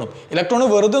ഇലക്ട്രോണും. ഇലക്ട്രോൺ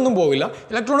വെറുതെ ഒന്നും പോവില്ല.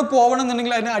 ഇലക്ട്രോൺ പോകണം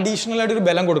എന്നുണ്ടെങ്കിൽ അതിന് അഡീഷണൽ ആയിട്ട് ഒരു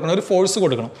ബലം കൊടുക്കണം, ഒരു ഫോഴ്സ്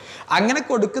കൊടുക്കണം. അങ്ങനെ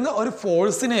കൊടുക്കുന്ന ഒരു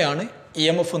ഫോഴ്സിനെയാണ്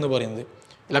EMF എന്ന് പറയുന്നത്.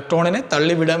 ഇലക്ട്രോണിനെ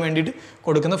തള്ളിവിടാൻ വേണ്ടിയിട്ട്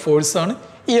കൊടുക്കുന്ന ഫോഴ്സാണ്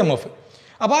EMF.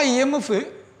 അപ്പോൾ ആ EMF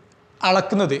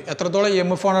അളക്കുന്നത്, എത്രത്തോളം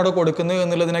EMF ആണ് അവിടെ കൊടുക്കുന്നത്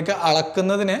എന്നുള്ളതിനൊക്കെ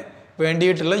അളക്കുന്നതിന്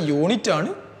വേണ്ടിയിട്ടുള്ള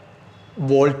യൂണിറ്റാണ്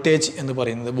വോൾട്ടേജ് എന്ന്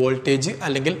പറയുന്നത്. വോൾട്ടേജ്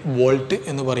അല്ലെങ്കിൽ വോൾട്ട്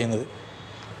എന്ന് പറയുന്നത്.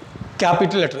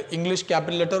 Capital letter, English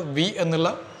capital letter V എന്നുള്ള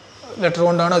ലെറ്റർ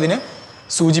കൊണ്ടാണ് അതിനെ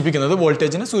സൂചിപ്പിക്കുന്നത്,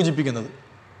 വോൾട്ടേജിനെ സൂചിപ്പിക്കുന്നത്.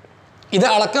 ഇത്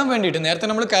അളക്കാൻ വേണ്ടിയിട്ട് നേരത്തെ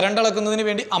നമ്മൾ കറണ്ട് അളക്കുന്നതിന്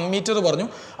വേണ്ടി അമ്മീറ്റർ പറഞ്ഞു.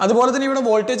 അതുപോലെ തന്നെ ഇവിടെ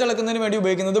വോൾട്ടേജ് അളക്കുന്നതിന് വേണ്ടി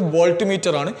ഉപയോഗിക്കുന്നത് വോൾട്ട്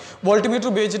മീറ്റർ ആണ്. വോൾട്ട് മീറ്റർ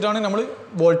ഉപയോഗിച്ചിട്ടാണ് നമ്മൾ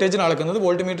വോൾട്ടേജിന് അളക്കുന്നത്.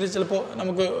 വോൾട്ട് മീറ്റർ ചിലപ്പോൾ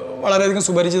നമുക്ക് വളരെയധികം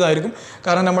സുപരിചിതമായിരിക്കും.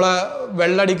 കാരണം നമ്മളെ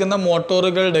വെള്ളടിക്കുന്ന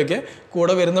മോട്ടോറുകളുടെയൊക്കെ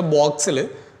കൂടെ വരുന്ന ബോക്സിൽ,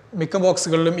 മിക്ക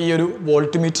ബോക്സുകളിലും ഈ ഒരു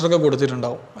വോൾട്ട് മീറ്ററൊക്കെ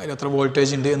കൊടുത്തിട്ടുണ്ടാവും. അതിൽ എത്ര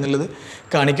വോൾട്ടേജ് ഉണ്ട് എന്നുള്ളത്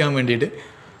കാണിക്കാൻ വേണ്ടിയിട്ട്.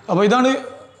 അപ്പോൾ ഇതാണ്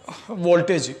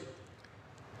വോൾട്ടേജ്.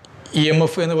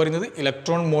 EMF എന്ന് പറയുന്നത്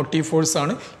ഇലക്ട്രോൺ മോട്ടീവ് ഫോഴ്സ്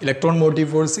ആണ്. ഇലക്ട്രോൺ മോട്ടീവ്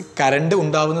ഫോഴ്സ് കറണ്ട്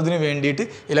ഉണ്ടാവുന്നതിന് വേണ്ടിയിട്ട്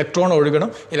ഇലക്ട്രോൺ ഒഴുകണം.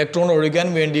 ഇലക്ട്രോൺ ഒഴുകാൻ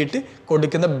വേണ്ടിയിട്ട്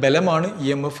കൊടുക്കുന്ന ബലമാണ്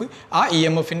EMF. ആ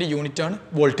EMFൻ്റെ യൂണിറ്റാണ്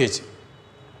വോൾട്ടേജ്.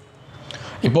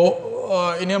 ഇപ്പോൾ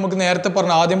ഇനി നമുക്ക് നേരത്തെ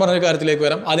ആദ്യം പറഞ്ഞ കാര്യത്തിലേക്ക്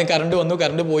വരാം. ആദ്യം കറണ്ട് വന്നു,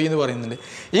 കറണ്ട് പോയി എന്ന് പറയുന്നുണ്ട്.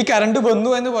 ഈ കറണ്ട് വന്നു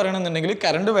എന്ന് പറയണമെന്നുണ്ടെങ്കിൽ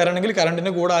കറണ്ട് വരണമെങ്കിൽ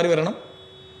കറണ്ടിൻ്റെ കൂടെ ആര് വരണം?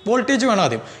 വോൾട്ടേജ് വേണം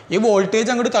ആദ്യം. ഈ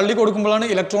വോൾട്ടേജ് അങ്ങോട്ട് തള്ളി കൊടുക്കുമ്പോഴാണ്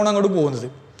ഇലക്ട്രോൺ അങ്ങോട്ട് പോകുന്നത്.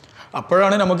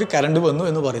 അപ്പോഴാണ് നമുക്ക് കറണ്ട് വന്നു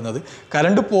എന്ന് പറയുന്നത്.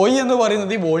 കറണ്ട് പോയി എന്ന്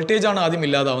പറയുന്നത് ഈ വോൾട്ടേജ് ആണ് ആദ്യം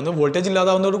ഇല്ലാതാവുന്നത്. വോൾട്ടേജ്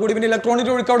ഇല്ലാതാവുന്നതോടുകൂടി പിന്നെ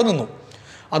ഇലക്ട്രോണിൻ്റെ ഒഴുക്ക് അവിടെ നിന്നു.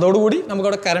 അതോടുകൂടി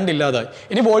നമുക്കവിടെ കറണ്ട് ഇല്ലാതായി.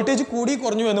 ഇനി വോൾട്ടേജ് കൂടി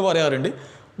കുറഞ്ഞു എന്ന് പറയാറുണ്ട്.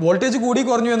 വോൾട്ടേജ് കൂടി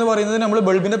കുറഞ്ഞു എന്ന് പറയുന്നത് നമ്മൾ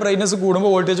ബൾബിൻ്റെ ബ്രൈറ്റ്നസ്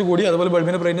കൂടുമ്പോൾ വോൾട്ടേജ് കൂടി, അതുപോലെ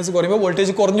ബൾബിൻ്റെ ബ്രൈറ്റ്നസ് കുറയുമ്പോൾ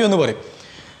വോൾട്ടേജ് കുറഞ്ഞു എന്ന് പറയും.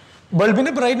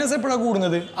 ബൾബിൻ്റെ ബ്രൈറ്റ്നസ് എപ്പോഴാണ്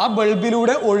കൂടുന്നത്? ആ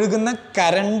ബൾബിലൂടെ ഒഴുകുന്ന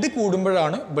കറണ്ട്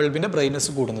കൂടുമ്പോഴാണ് ബൾബിൻ്റെ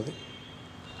ബ്രൈറ്റ്നസ് കൂടുന്നത്.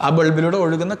 ആ ബൾബിലൂടെ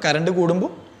ഒഴുകുന്ന കറണ്ട്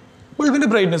കൂടുമ്പോൾ ബൾബിൻ്റെ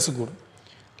ബ്രൈറ്റ്നസ് കൂടും.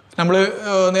 നമ്മൾ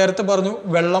നേരത്തെ പറഞ്ഞു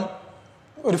വെള്ളം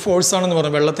ഒരു ഫോഴ്സാണെന്ന്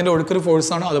പറഞ്ഞു. വെള്ളത്തിൻ്റെ ഒഴുക്കൊരു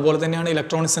ഫോഴ്സാണ്. അതുപോലെ തന്നെയാണ്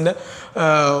ഇലക്ട്രോണിക്സിൻ്റെ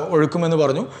ഒഴുക്കുമെന്ന്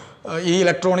പറഞ്ഞു. ഈ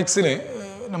ഇലക്ട്രോണിക്സിന്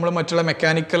നമ്മൾ മറ്റുള്ള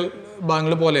മെക്കാനിക്കൽ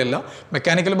ഭാഗങ്ങൾ പോലെയല്ല.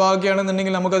 മെക്കാനിക്കൽ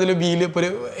ഭാഗമൊക്കെയാണെന്നുണ്ടെങ്കിൽ നമുക്കതിൽ വീല്, ഇപ്പോൾ ഒരു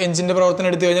എഞ്ചിൻ്റെ പ്രവർത്തനം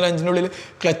എടുത്തു കഴിഞ്ഞാൽ എഞ്ചിനുള്ളിൽ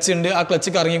ക്ലച്ച് ഉണ്ട്, ആ ക്ലച്ച്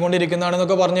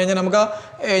കറങ്ങിക്കൊണ്ടിരിക്കുന്നതാണെന്നൊക്കെ പറഞ്ഞു കഴിഞ്ഞാൽ നമുക്ക് ആ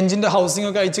എഞ്ചിൻ്റെ ഹൗസിംഗ്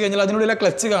ഒക്കെ അയച്ചു കഴിഞ്ഞാൽ അതിനുള്ളിൽ ആ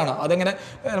ക്ലച്ച് കാണാം. അതങ്ങനെ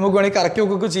നമുക്ക് വേണമെങ്കിൽ കറക്കി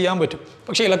ഒക്കെ ചെയ്യാൻ പറ്റും.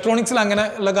 പക്ഷേ ഇലക്ട്രോണിക്സിൽ അങ്ങനെ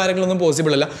ഉള്ള കാര്യങ്ങളൊന്നും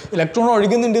പോസിബിൾ അല്ല. ഇലക്ട്രോൺ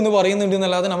ഒഴുകുന്നുണ്ട് എന്ന് പറയുന്നുണ്ട്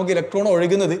എന്നല്ലാതെ നമുക്ക് ഇലക്ട്രോൺ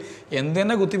ഒഴുകുന്നത് എന്ത്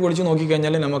തന്നെ കുത്തി പൊടിച്ച്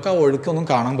നോക്കിക്കഴിഞ്ഞാൽ നമുക്ക് ആ ഒഴുക്കൊന്നും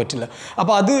കാണാൻ പറ്റില്ല.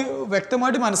 അപ്പോൾ അത്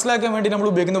വ്യക്തമായിട്ട് മനസ്സിലാക്കാൻ വേണ്ടി നമ്മൾ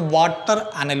ഉപയോഗിക്കുന്ന വാട്ടർ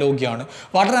അനലോഗിയാണ്.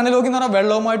 വാട്ടർ അനലോഗി എന്ന് പറഞ്ഞാൽ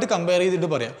വെള്ളവുമായിട്ട് കമ്പയർ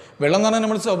ചെയ്തിട്ട് പറയാം. വെള്ളം എന്ന് പറഞ്ഞാൽ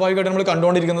നമ്മൾ സ്വാഭാവികമായിട്ട് നമ്മൾ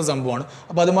കണ്ടുകൊണ്ടിരിക്കുന്ന സംഭവമാണ്.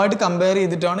 അപ്പോൾ അതുമായിട്ട് കമ്പയർ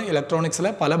ചെയ്തിട്ടാണ് ഇലക്ട്രോണിക്സിലെ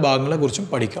പല ഭാഗങ്ങളെക്കുറിച്ചും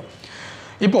പഠിക്കുക.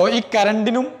 ഇപ്പോൾ ഈ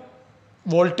കറണ്ടിനും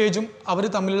വോൾട്ടേജും അവർ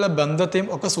തമ്മിലുള്ള ബന്ധത്തെയും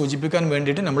ഒക്കെ സൂചിപ്പിക്കാൻ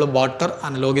വേണ്ടിയിട്ട് നമ്മൾ വാട്ടർ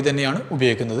അനലോഗി തന്നെയാണ്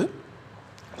ഉപയോഗിക്കുന്നത്.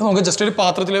 അപ്പോൾ നമുക്ക് ജസ്റ്റ് ഒരു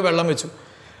പാത്രത്തിൽ വെള്ളം വെച്ചു.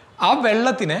 ആ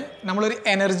വെള്ളത്തിനെ നമ്മളൊരു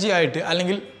എനർജി ആയിട്ട്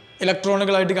അല്ലെങ്കിൽ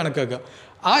ഇലക്ട്രോണുകളായിട്ട് കണക്കാക്കുക.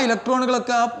 ആ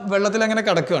ഇലക്ട്രോണുകളൊക്കെ ആ വെള്ളത്തിൽ അങ്ങനെ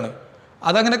കിടക്കുകയാണ്.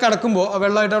 അതങ്ങനെ കിടക്കുമ്പോൾ, ആ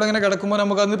വെള്ളമായിട്ട് അവിടെ അങ്ങനെ കിടക്കുമ്പോൾ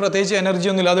നമുക്ക് അതിന് പ്രത്യേകിച്ച് എനർജി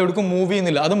ഒന്നുമില്ല. അത് എവിടേക്കും മൂവ്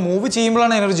ചെയ്യുന്നില്ല. അത് മൂവ്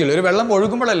ചെയ്യുമ്പോഴാണ് എനർജി ഉള്ളത്. ഒരു വെള്ളം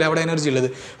ഒഴുകുമ്പോഴല്ലേ അവിടെ എനർജി ഉള്ളത്.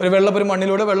 ഒരു വെള്ളം, ഒരു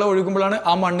മണ്ണിലൂടെ വെള്ളം ഒഴുകുമ്പോഴാണ്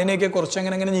ആ മണ്ണിനെയൊക്കെ കുറച്ച്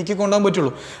അങ്ങനെ നീക്കിക്കൊണ്ടുപോകാൻ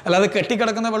പറ്റുള്ളൂ. അല്ലാതെ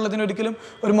കെട്ടിക്കിടക്കുന്ന വെള്ളത്തിന് ഒരിക്കലും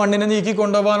ഒരു മണ്ണിനെ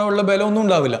നീക്കിക്കൊണ്ടുപോകാനുള്ള ബലമൊന്നും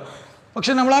ഉണ്ടാവില്ല.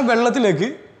 പക്ഷേ നമ്മൾ ആ വെള്ളത്തിലേക്ക്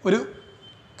ഒരു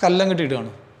കല്ലങ്ങോട്ട്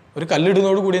ഇടുകയാണ്. ഒരു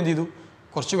കല്ലിടുന്നതോടുകൂടി എന്ത് ചെയ്തു?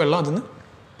 കുറച്ച് വെള്ളം അതിന്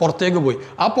പുറത്തേക്ക് പോയി.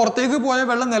 ആ പുറത്തേക്ക് പോയ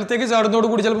വെള്ളം നിലത്തേക്ക്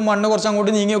ചാടുന്നതോടുകൂടി ചിലപ്പോൾ മണ്ണ് കുറച്ച്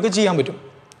അങ്ങോട്ട് നീങ്ങിയൊക്കെ ചെയ്യാൻ പറ്റും.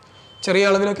 ചെറിയ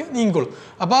അളവിലൊക്കെ നീങ്ങിക്കോളും.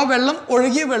 അപ്പോൾ ആ വെള്ളം,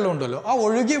 ഒഴുകിയ വെള്ളം ഉണ്ടല്ലോ, ആ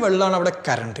ഒഴുകിയ വെള്ളമാണ് അവിടെ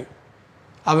കറണ്ട്.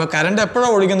 ആ കറണ്ട്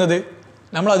എപ്പോഴാണ് ഒഴുകുന്നത്?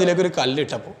 നമ്മൾ അതിലേക്കൊരു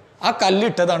കല്ലിട്ടപ്പോൾ ആ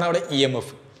കല്ലിട്ടതാണ് അവിടെ EMF.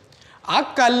 ആ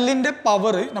കല്ലിൻ്റെ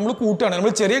പവർ നമ്മൾ കൂട്ടുകയാണ്.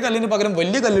 നമ്മൾ ചെറിയ കല്ലിന് പകരം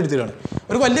വലിയ കല്ലെടുത്തിട്ടാണ്.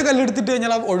 ഒരു വലിയ കല്ലെടുത്തിട്ട്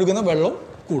കഴിഞ്ഞാൽ ആ ഒഴുകുന്ന വെള്ളം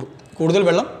കൂടും, കൂടുതൽ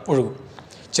വെള്ളം ഒഴുകും.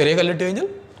 ചെറിയ കല്ലിട്ട് കഴിഞ്ഞാൽ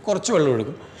കുറച്ച് വെള്ളം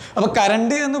ഒഴുകും. അപ്പോൾ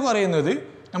കറണ്ട് എന്ന് പറയുന്നത്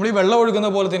നമ്മൾ ഈ വെള്ളം ഒഴുകുന്ന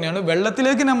പോലെ തന്നെയാണ്.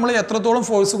 വെള്ളത്തിലേക്ക് നമ്മൾ എത്രത്തോളം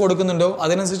ഫോഴ്സ് കൊടുക്കുന്നുണ്ടോ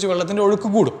അതിനനുസരിച്ച് വെള്ളത്തിൻ്റെ ഒഴുക്ക്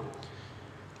കൂടും.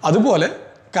 അതുപോലെ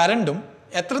കറണ്ടും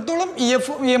എത്രത്തോളം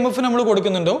EMF നമ്മൾ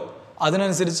കൊടുക്കുന്നുണ്ടോ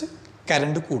അതിനനുസരിച്ച്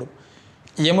കറണ്ട് കൂടും.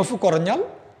 EMF കുറഞ്ഞാൽ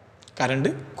കറണ്ട്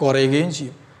കുറയുകയും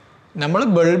ചെയ്യും. നമ്മൾ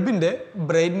ബൾബിൻ്റെ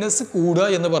ബ്രൈറ്റ്നസ് കൂടുക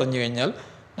എന്ന് പറഞ്ഞു കഴിഞ്ഞാൽ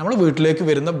നമ്മൾ വീട്ടിലേക്ക്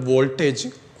വരുന്ന വോൾട്ടേജ്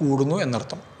കൂടുന്നു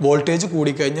എന്നർത്ഥം. വോൾട്ടേജ്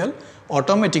കൂടിക്കഴിഞ്ഞാൽ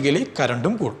ഓട്ടോമാറ്റിക്കലി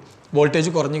കറണ്ടും കൂടും.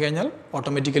 വോൾട്ടേജ് കുറഞ്ഞു കഴിഞ്ഞാൽ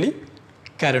ഓട്ടോമാറ്റിക്കലി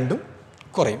കറണ്ടും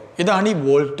കുറയും. ഇതാണ് ഈ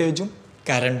വോൾട്ടേജും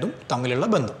കറണ്ടും തമ്മിലുള്ള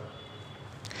ബന്ധം.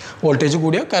 വോൾട്ടേജ്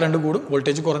കൂടിയാൽ കറണ്ട് കൂടും,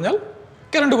 വോൾട്ടേജ് കുറഞ്ഞാൽ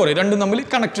കറണ്ട് കുറയും. രണ്ടും തമ്മിൽ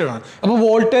കണക്റ്റഡ് ആണ്. അപ്പോൾ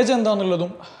വോൾട്ടേജ്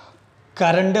എന്താണെന്നുള്ളതും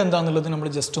കറണ്ട് എന്താണെന്നുള്ളതും നമ്മൾ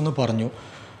ജസ്റ്റ് ഒന്ന് പറഞ്ഞു.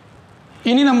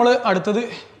 ഇനി നമ്മൾ അടുത്തത്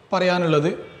പറയാനുള്ളത്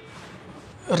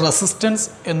റെസിസ്റ്റൻസ്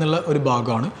എന്നുള്ള ഒരു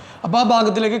ഭാഗമാണ്. അപ്പോൾ ആ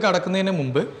ഭാഗത്തിലേക്ക് കടക്കുന്നതിന്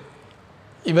മുമ്പ്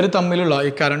ഇവർ തമ്മിലുള്ള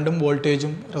ഈ കറണ്ടും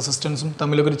വോൾട്ടേജും റെസിസ്റ്റൻസും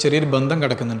തമ്മിലൊക്കെ ഒരു ചെറിയൊരു ബന്ധം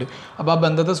കിടക്കുന്നുണ്ട്. അപ്പോൾ ആ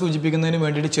ബന്ധത്തെ സൂചിപ്പിക്കുന്നതിന്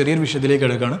വേണ്ടിയിട്ട് ചെറിയൊരു വിഷയത്തിലേക്ക്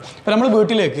എടുക്കുകയാണ്. അപ്പോൾ നമ്മൾ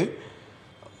വീട്ടിലേക്ക്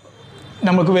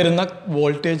നമുക്ക് വരുന്ന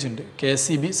വോൾട്ടേജ് ഉണ്ട്,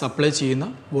 KCB സപ്ലൈ ചെയ്യുന്ന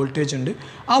വോൾട്ടേജ് ഉണ്ട്.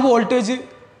 ആ വോൾട്ടേജ്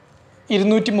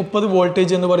 230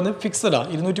 വോൾട്ടേജ് എന്ന് പറയുന്നത് ഫിക്സഡാണ്.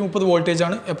 230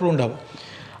 വോൾട്ടേജാണ് എപ്പോഴും ഉണ്ടാവുക.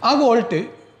 ആ വോൾട്ട്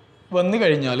വന്നു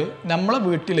കഴിഞ്ഞാൽ നമ്മളെ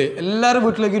വീട്ടിൽ എല്ലാവരുടെ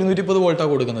വീട്ടിലേക്ക് 230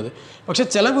 വോൾട്ടാണ് കൊടുക്കുന്നത്. പക്ഷേ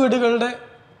ചില വീടുകളുടെ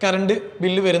കറണ്ട്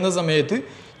ബില്ല് വരുന്ന സമയത്ത്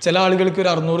ചില ആളുകൾക്ക് ഒരു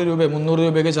 600 രൂപ 300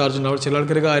 രൂപയൊക്കെ ചാർജ് ഉണ്ടാവും. ചില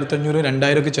ആൾക്കാർക്ക് 1500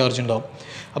 2000 ഒക്കെ ചാർജ് ഉണ്ടാവും.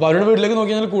 അപ്പോൾ അവരുടെ വീട്ടിലേക്ക്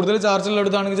നോക്കി കഴിഞ്ഞാൽ കൂടുതൽ ചാർജുള്ള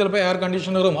എടുത്താണെങ്കിൽ ചിലപ്പോൾ എയർ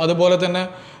കണ്ടീഷണറും അതുപോലെ തന്നെ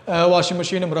വാഷിംഗ്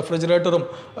മെഷീനും റെഫ്രിജറേറ്ററും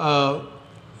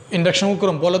ഇൻഡക്ഷൻ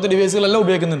കുക്കറും പോലത്തെ ഡിവൈസുകളെല്ലാം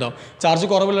ഉപയോഗിക്കുന്നുണ്ടാവും. ചാർജ്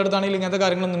കുറവുള്ളിടത്താണെങ്കിൽ ഇങ്ങനത്തെ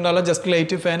കാര്യങ്ങളൊന്നും ഉണ്ടാവില്ല. ജസ്റ്റ്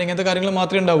ലൈറ്റ്, ഫാൻ ഇങ്ങനത്തെ കാര്യങ്ങൾ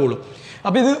മാത്രമേ ഉണ്ടാവുള്ളൂ.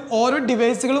 അപ്പോൾ ഇത് ഓരോ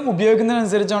ഡിവൈസുകളും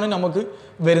ഉപയോഗിക്കുന്നതിനനുസരിച്ചാണ് നമുക്ക്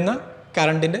വരുന്ന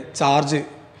കറണ്ടിൻ്റെ ചാർജ്.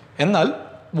 എന്നാൽ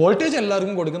വോൾട്ടേജ്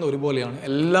എല്ലാവർക്കും കൊടുക്കുന്ന ഒരുപോലെയാണ്.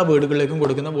 എല്ലാ വീടുകളിലേക്കും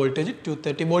കൊടുക്കുന്ന വോൾട്ടേജ്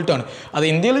 230 വോൾട്ടാണ്. അത്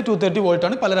ഇന്ത്യയിൽ 230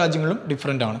 വോൾട്ടാണ്, പല രാജ്യങ്ങളിലും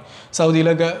ഡിഫറൻ്റ് ആണ്.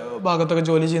 സൗദിയിലൊക്കെ ഭാഗത്തൊക്കെ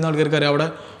ജോലി ചെയ്യുന്ന ആൾക്കാർക്ക് അറിയാം, അവിടെ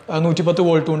 110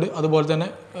 വോൾട്ടും ഉണ്ട്. അതുപോലെ തന്നെ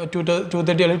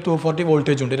 230 അല്ലെങ്കിൽ 240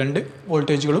 വോൾട്ടേജും ഉണ്ട്. 2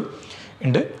 വോൾട്ടേജുകളും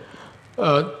ഉണ്ട്.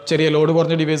 ചെറിയ ലോഡ്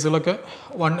കുറഞ്ഞ ഡിവൈസുകളൊക്കെ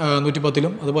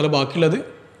 110ലും അതുപോലെ ബാക്കിയുള്ളത്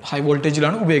ഹൈ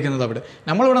വോൾട്ടേജിലാണ് ഉപയോഗിക്കുന്നത്. അവിടെ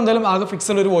നമ്മളിവിടെ എന്തായാലും ആകെ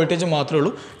ഫിക്സഡ് ഒരു വോൾട്ടേജ് മാത്രമേ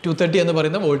ഉള്ളൂ. 230 എന്ന്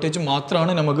പറയുന്ന വോൾട്ടേജ്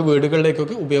മാത്രമാണ് നമുക്ക്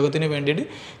വീടുകളിലേക്കൊക്കെ ഉപയോഗത്തിന് വേണ്ടിയിട്ട്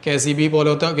KCB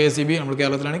പോലത്തെ KCB, നമ്മൾ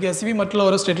കേരളത്തിലാണ് KCB, മറ്റുള്ള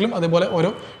ഓരോ സ്റ്റേറ്റിലും അതേപോലെ ഓരോ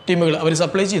ടീമുകൾ അവർ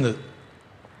സപ്ലൈ ചെയ്യുന്നത്.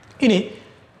 ഇനി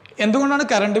എന്തുകൊണ്ടാണ്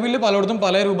കറണ്ട് ബില്ല് പലയിടത്തും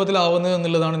പല രൂപത്തിലാവുന്നത്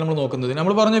എന്നുള്ളതാണ് നമ്മൾ നോക്കുന്നത്.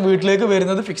 നമ്മൾ പറഞ്ഞ വീട്ടിലേക്ക്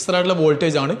വരുന്നത് ഫിക്സഡ് ആയിട്ടുള്ള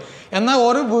വോൾട്ടേജ് ആണ്. എന്നാൽ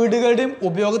ഓരോ വീടുകളുടെയും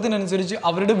ഉപയോഗത്തിനനുസരിച്ച്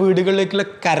അവരുടെ വീടുകളിലേക്കുള്ള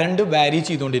കറണ്ട് വാരി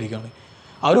ചെയ്തുകൊണ്ടിരിക്കുകയാണ്.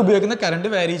 അവർ ഉപയോഗിക്കുന്ന കറണ്ട്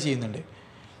വാരി ചെയ്യുന്നുണ്ട്.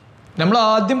 നമ്മൾ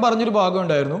ആദ്യം പറഞ്ഞൊരു ഭാഗം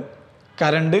ഉണ്ടായിരുന്നു,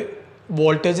 കറണ്ട്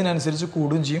വോൾട്ടേജിനനുസരിച്ച്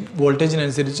കൂടുകയും ചെയ്യും,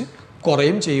 വോൾട്ടേജിനനുസരിച്ച്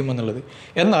കുറയും ചെയ്യുമെന്നുള്ളത്.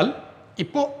 എന്നാൽ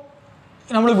ഇപ്പോൾ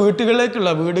നമ്മൾ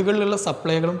വീടുകളിലുള്ള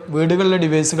സപ്ലൈകളും വീടുകളിലെ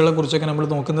ഡിവൈസുകളെ കുറിച്ചൊക്കെ നമ്മൾ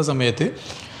നോക്കുന്ന സമയത്ത്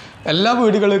എല്ലാ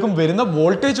വീടുകളിലേക്കും വരുന്ന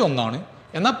വോൾട്ടേജ് ഒന്നാണ്.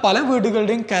 എന്നാൽ പല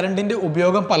വീടുകളുടെയും കറണ്ടിൻ്റെ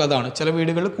ഉപയോഗം പലതാണ്. ചില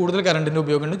വീടുകളിൽ കൂടുതൽ കറണ്ടിൻ്റെ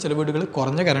ഉപയോഗമുണ്ട്, ചില വീടുകളിൽ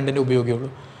കുറഞ്ഞ കറണ്ടിൻ്റെ ഉപയോഗമേ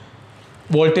ഉള്ളൂ.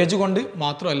 വോൾട്ടേജ് കൊണ്ട്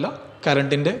മാത്രമല്ല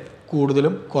കറണ്ടിൻ്റെ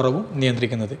കൂടുതലും കുറവും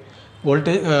നിയന്ത്രിക്കുന്നത്.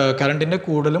 കറണ്ടിൻ്റെ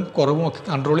കൂടുതലും കുറവും ഒക്കെ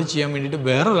കൺട്രോൾ ചെയ്യാൻ വേണ്ടിയിട്ട്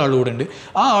വേറൊരാൾ കൂടെ ഉണ്ട്.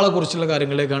 ആ ആളെക്കുറിച്ചുള്ള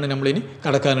കാര്യങ്ങളിലേക്കാണ് നമ്മളിനി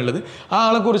കടക്കാനുള്ളത്. ആ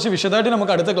ആളെക്കുറിച്ച് വിശദമായിട്ട്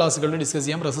നമുക്ക് അടുത്ത ക്ലാസ്സുകളിൽ ഡിസ്കസ്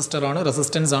ചെയ്യാം.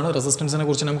 റെസിസ്റ്റൻസിനെ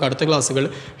കുറിച്ച് നമുക്ക് അടുത്ത ക്ലാസ്സുകളിൽ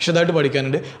വിശദമായിട്ട്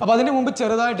പഠിക്കാനുണ്ട്. അപ്പോൾ അതിന് മുമ്പ്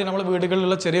ചെറുതായിട്ട് നമ്മുടെ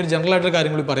വീടുകളിലുള്ള ചെറിയൊരു ജനറൽ ആയിട്ടുള്ള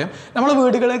കാര്യങ്ങൾ പറയാം. നമ്മുടെ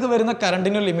വീടുകളിലേക്ക് വരുന്ന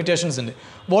കറണ്ടിന് ലിമിറ്റേഷൻസ് ഉണ്ട്.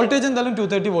 വോൾട്ടേജ് എന്തായാലും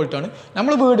 230 വോൾട്ടാണ്.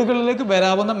 നമ്മുടെ വീടുകളിലേക്ക്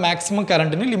വരാവുന്ന മാക്സിമം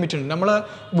കറണ്ടിന് ലിമിറ്റ് ഉണ്ട്. നമ്മളെ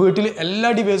വീട്ടിൽ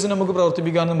എല്ലാ ഡിവൈസും നമുക്ക്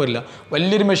പ്രവർത്തിപ്പിക്കാനൊന്നും പറ്റില്ല.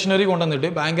 വലിയൊരു മെഷീനറി കൊണ്ടുവന്നിട്ട്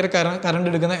ഭയങ്കര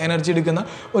കറണ്ട് എടുക്കുന്ന എനർജി എടുക്കുന്ന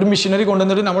ഒരു മെഷീനറി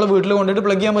കൊണ്ടുവന്നിട്ട് നമ്മളെ വീട്ടിൽ കൊണ്ടുപോയിട്ട്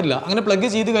പ്ലഗ് ചെയ്യാൻ പറ്റില്ല. അങ്ങനെ പ്ലഗ്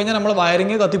ചെയ്ത് കഴിഞ്ഞാൽ നമ്മളെ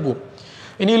വയറിങ് കത്തിപ്പോവും.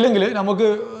 ഇനിയില്ലെങ്കിൽ നമുക്ക്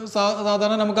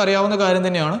സാധാരണ നമുക്കറിയാവുന്ന കാര്യം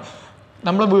തന്നെയാണ്,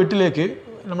 നമ്മളെ വീട്ടിലേക്ക്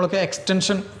നമ്മളൊക്കെ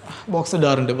എക്സ്റ്റൻഷൻ ബോക്സ്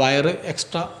ഇടാറുണ്ട്, വയറ്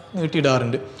എക്സ്ട്രാ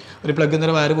നീട്ടിയിടാറുണ്ട്. ഒരു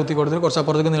പ്ലഗിൻ്റെ വയർ കുത്തി കൊടുത്തിട്ട് കുറച്ച്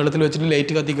അപ്പുറത്തേക്ക് നീളത്തിൽ വെച്ചിട്ട്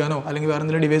ലൈറ്റ് കത്തിക്കാനോ അല്ലെങ്കിൽ വേറെ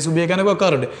എന്തെങ്കിലും ഡിവൈസ് ഉപയോഗിക്കാനോ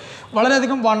വെക്കാറുണ്ട്.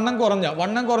 വളരെയധികം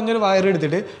വണ്ണം കുറഞ്ഞൊരു വയർ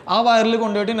എടുത്തിട്ട് ആ വയറിൽ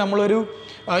കൊണ്ടുപോയിട്ട് നമ്മളൊരു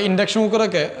ഇൻഡക്ഷൻ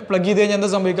കുക്കറൊക്കെ പ്ലഗ് ചെയ്ത് കഴിഞ്ഞാൽ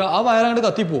എന്താ സംഭവിക്കുക, ആ വയർ അങ്ങോട്ട്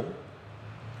കത്തിപ്പോവും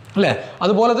അല്ലേ.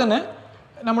 അതുപോലെ തന്നെ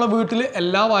നമ്മളെ വീട്ടിൽ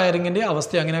എല്ലാ വയറിങ്ങിൻ്റെ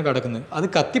അവസ്ഥ അങ്ങനെയാണ് കിടക്കുന്നത്. അത്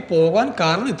കത്തിപ്പോകാൻ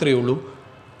കാരണം ഇത്രയേ ഉള്ളൂ,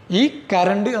 ഈ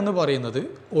കറണ്ട് എന്ന് പറയുന്നത്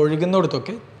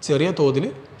ഒഴുകുന്നിടത്തൊക്കെ ചെറിയ തോതിൽ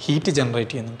ഹീറ്റ്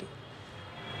ജനറേറ്റ് ചെയ്യുന്നുണ്ട്,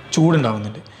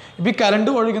 ചൂടുണ്ടാകുന്നുണ്ട്. ഇപ്പോൾ ഈ കറണ്ട്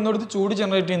ഒഴുകുന്നിടത്ത് ചൂട്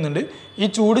ജനറേറ്റ് ചെയ്യുന്നുണ്ട്. ഈ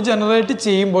ചൂട് ജനറേറ്റ്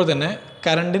ചെയ്യുമ്പോൾ തന്നെ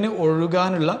കറണ്ടിന്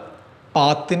ഒഴുകാനുള്ള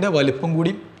പാത്തിൻ്റെ വലിപ്പം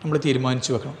കൂടി നമ്മൾ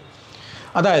തീരുമാനിച്ചു വെക്കണം.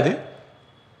 അതായത്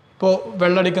ഇപ്പോൾ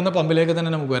വെള്ളമടിക്കുന്ന പമ്പിലേക്ക്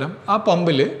തന്നെ നമുക്ക് വരാം. ആ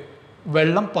പമ്പിൽ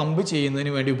വെള്ളം പമ്പ്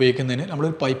ചെയ്യുന്നതിന് വേണ്ടി ഉപയോഗിക്കുന്നതിന്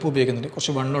നമ്മളൊരു പൈപ്പ് ഉപയോഗിക്കുന്നുണ്ട്.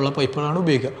 കുറച്ച് വണ്ണമുള്ള പൈപ്പുകളാണ്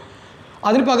ഉപയോഗിക്കുക.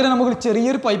 അതിന് പകരം നമുക്ക്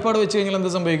ചെറിയൊരു പൈപ്പ് അവിടെ വെച്ച് കഴിഞ്ഞാൽ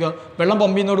എന്താ സംഭവിക്കുക, വെള്ളം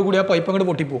പമ്പ് ചെയ്യുന്നതോട് കൂടി ആ പൈപ്പ് അങ്ങോട്ട്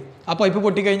പൊട്ടിപ്പോവും. ആ പൈപ്പ്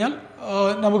പൊട്ടിക്കഴിഞ്ഞാൽ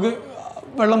നമുക്ക്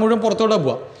വെള്ളം മുഴുവൻ പുറത്തോട്ട്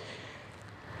പോവാം.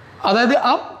 അതായത്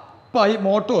ആ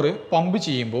മോട്ടോർ പമ്പ്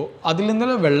ചെയ്യുമ്പോൾ അതിൽ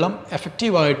നിന്നുള്ള വെള്ളം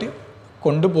എഫക്റ്റീവായിട്ട്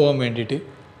കൊണ്ടുപോകാൻ വേണ്ടിയിട്ട്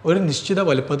ഒരു നിശ്ചിത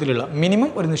വലുപ്പത്തിലുള്ള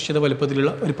ഒരു നിശ്ചിത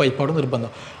വലുപ്പത്തിലുള്ള ഒരു പൈപ്പാട്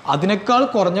നിർബന്ധം. അതിനേക്കാൾ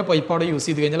കുറഞ്ഞ പൈപ്പാട് യൂസ്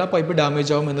ചെയ്ത് കഴിഞ്ഞാൽ ആ പൈപ്പ്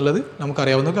ഡാമേജ് ആകും എന്നുള്ളത്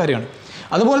നമുക്കറിയാവുന്ന കാര്യമാണ്.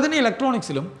 അതുപോലെ തന്നെ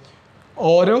ഇലക്ട്രോണിക്സിലും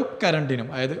ഓരോ കറണ്ടിനും,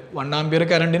 അതായത് 1 ആമ്പിയർ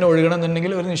കറണ്ടിന്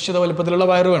ഒഴുകണമെന്നുണ്ടെങ്കിൽ ഒരു നിശ്ചിത വലുപ്പത്തിലുള്ള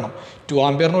വയർ വേണം. 2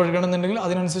 ആമ്പിയറിന് ഒഴുകണമെന്നുണ്ടെങ്കിൽ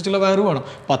അതിനനുസരിച്ചുള്ള വയർ വേണം.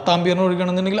 10 ആമ്പിയറിന്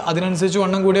ഒഴുകണമെന്നുണ്ടെങ്കിൽ അതിനനുസരിച്ച്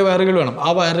വണ്ണം കൂടിയ വയറുകൾ വേണം.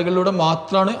 ആ വയറുകളിലൂടെ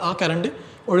മാത്രമാണ് ആ കറണ്ട്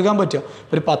ഒഴുകാൻ പറ്റുക.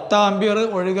 ഒരു 10 ആമ്പിയർ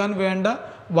ഒഴുകാൻ വേണ്ട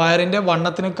വയറിൻ്റെ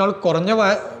വണ്ണത്തിനേക്കാൾ കുറഞ്ഞ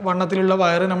വണ്ണത്തിലുള്ള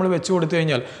വയർ നമ്മൾ വെച്ച് കൊടുത്തു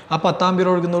കഴിഞ്ഞാൽ ആ 10 ആമ്പിയർ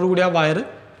ഒഴുകുന്നതോട് കൂടി ആ വയർ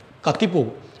കത്തിപ്പോകും.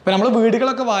 ഇപ്പോൾ നമ്മൾ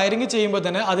വീടുകളൊക്കെ വയറിങ് ചെയ്യുമ്പോൾ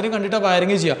തന്നെ അതിന് കണ്ടിട്ട്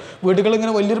വയറിങ് ചെയ്യുക. വീടുകൾ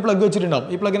ഇങ്ങനെ വലിയൊരു പ്ലഗ് വെച്ചിട്ടുണ്ടാവും.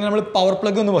 ഈ പ്ലഗിനെ നമ്മൾ പവർ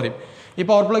പ്ലഗ് എന്ന് പറയും. ഈ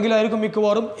പവർ പ്ലഗിലായിരിക്കും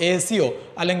മിക്കവാറും AC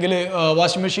അല്ലെങ്കിൽ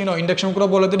വാഷിംഗ് മെഷീനോ ഇൻഡക്ഷൻ കുക്കറോ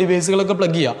പോലത്തെ ഡിവൈസുകളൊക്കെ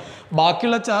പ്ലഗ് ചെയ്യുക.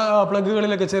 ബാക്കിയുള്ള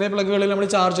പ്ലഗുകളിലൊക്കെ ചെറിയ പ്ലഗുകളിൽ നമ്മൾ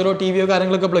ചാർജറോ TVയോ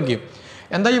കാര്യങ്ങളൊക്കെ പ്ലഗ് ചെയ്യും.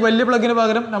 എന്താ ഈ വലിയ പ്ലഗിന്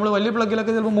പകരം നമ്മൾ വലിയ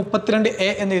പ്ലഗിലൊക്കെ ചിലപ്പോൾ 32A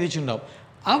എന്ന് എഴുതിയിട്ടുണ്ടാവും.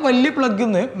 ആ വലിയ പ്ലഗിൽ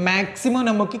നിന്ന് മാക്സിമം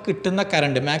നമുക്ക് കിട്ടുന്ന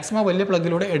കറണ്ട്, മാക്സിമം വലിയ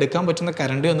പ്ലഗിലൂടെ എടുക്കാൻ പറ്റുന്ന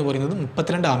കറണ്ട് എന്ന് പറയുന്നത്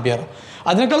 32 ആംപിയർ.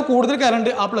 അതിനേക്കാൾ കൂടുതൽ കറണ്ട്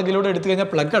ആ പ്ലഗിലൂടെ എടുത്തു കഴിഞ്ഞാൽ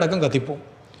പ്ലഗ് അടക്കം കത്തിപ്പോവും.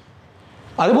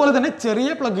 അതുപോലെ തന്നെ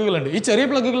ചെറിയ പ്ലഗുകളുണ്ട്. ഈ ചെറിയ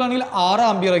പ്ലഗുകളാണെങ്കിൽ 6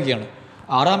 ആംപിയറൊക്കെയാണ്.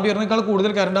 6 ആംപിയറിനേക്കാൾ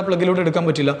കൂടുതൽ കറണ്ട് ആ പ്ലഗിലൂടെ എടുക്കാൻ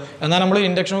പറ്റില്ല. എന്നാൽ നമ്മൾ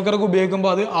ഇൻഡക്ഷൻ കുക്കറൊക്കെ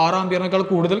ഉപയോഗിക്കുമ്പോൾ അത് 6 ആംപിയറിനേക്കാൾ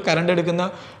കൂടുതൽ കറണ്ട് എടുക്കുന്ന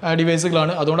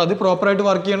ഡിവൈസുകളാണ്. അതുകൊണ്ട് അത് പ്രോപ്പറായിട്ട്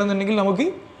വർക്ക് ചെയ്യണമെന്നുണ്ടെങ്കിൽ നമുക്ക്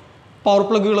പവർ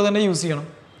പ്ലഗുകൾ തന്നെ യൂസ് ചെയ്യണം.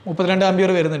 32 ആംപിയർ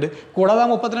വരുന്നുണ്ട്. കൂടാതെ ആ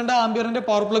 32 ആംപിയറിൻ്റെ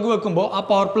പവർ പ്ലഗ് വെക്കുമ്പോൾ ആ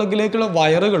പവർ പ്ലഗിലേക്കുള്ള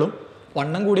വയറുകളും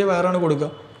വണ്ണം കൂടിയ വയറാണ് കൊടുക്കുക.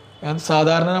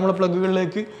 സാധാരണ നമ്മൾ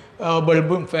പ്ലഗുകളിലേക്ക്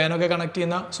ബൾബും ഫാനൊക്കെ കണക്ട്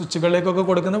ചെയ്യുന്ന സ്വിച്ചുകളിലേക്കൊക്കെ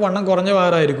കൊടുക്കുന്ന വണ്ണം കുറഞ്ഞ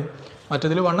വയറായിരിക്കും.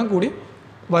 മറ്റതിൽ വണ്ണം കൂടി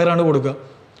വയറാണ് കൊടുക്കുക.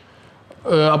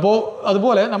 അപ്പോൾ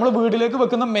അതുപോലെ നമ്മൾ വീട്ടിലേക്ക്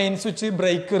വെക്കുന്ന മെയിൻ സ്വിച്ച്,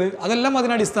 ബ്രേക്കർ, അതെല്ലാം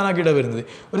അതിനടിസ്ഥാനമാക്കിയിട്ടാണ് വരുന്നത്.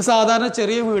 ഒരു സാധാരണ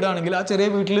ചെറിയ വീടാണെങ്കിൽ ആ ചെറിയ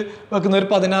വീട്ടിൽ വെക്കുന്ന ഒരു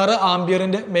 16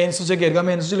 ആംപിയറിൻ്റെ മെയിൻ സ്വിച്ചൊക്കെ ആയിരിക്കും. ആ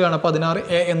മെയിൻ സ്വിച്ചിൽ കാണാം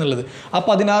 16A എന്നുള്ളത്. ആ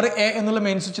 16A എന്നുള്ള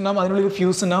മെയിൻ സ്വിച്ച് ഉണ്ടാകും. അതിനുള്ളിൽ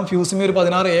ഫ്യൂസ് ഉണ്ടാകും. ഫ്യൂസിന് ഒരു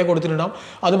 16A കൊടുത്തിട്ടുണ്ടാകും.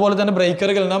 അതുപോലെ തന്നെ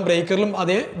ബ്രേക്കറുകൾ ഉണ്ടാകും. ബ്രേക്കറിലും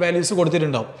അതേ വാല്യൂസ്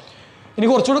കൊടുത്തിട്ടുണ്ടാകും. ഇനി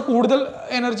കുറച്ചുകൂടെ കൂടുതൽ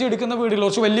എനർജി എടുക്കുന്ന വീടുകൾ,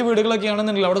 കുറച്ച് വലിയ വീടുകളൊക്കെ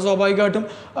ആണെന്നുണ്ടെങ്കിൽ അവിടെ സ്വാഭാവികമായിട്ടും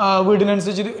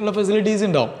വീടിനനുസരിച്ചുള്ള ഫെസിലിറ്റീസ്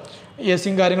ഉണ്ടാവും.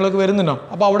 എസിയും കാര്യങ്ങളൊക്കെ വരുന്നുണ്ടാവും.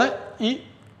 അപ്പോൾ അവിടെ ഈ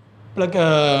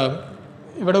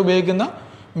ഇവിടെ ഉപയോഗിക്കുന്ന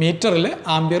മീറ്ററിൽ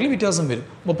ആംപിയറിൽ വ്യത്യാസം വരും.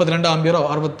 32 ആംപിയറോ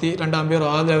 62 ആംപിയറോ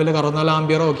ആ ലെവലിൽ 64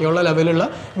 ആംപിയറോ ഒക്കെയുള്ള ലെവലുള്ള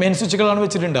മെയിൻ സ്വിച്ചുകളാണ്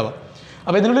വെച്ചിട്ടുണ്ടാവുക.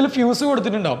 അപ്പോൾ ഇതിനുള്ളിൽ ഫ്യൂസ്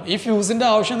കൊടുത്തിട്ടുണ്ടാവും. ഈ ഫ്യൂസിൻ്റെ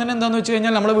ആവശ്യം തന്നെ എന്താണെന്ന് വെച്ച്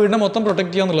കഴിഞ്ഞാൽ നമ്മുടെ വീടിനെ മൊത്തം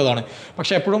പ്രൊട്ടക്ട് ചെയ്യുക എന്നുള്ളതാണ്.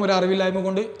 പക്ഷേ എപ്പോഴും ഒരു അറിവില്ലായ്മ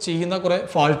കൊണ്ട് ചെയ്യുന്ന കുറേ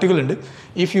ഫാൾട്ടുകളുണ്ട്.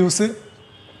 ഈ ഫ്യൂസ്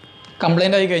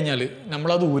കംപ്ലൈൻ്റ് ആയി കഴിഞ്ഞാൽ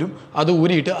നമ്മളത്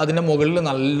ഊരിയിട്ട് അതിൻ്റെ മുകളിൽ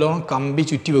നല്ലോണം കമ്പി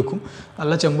ചുറ്റി വെക്കും.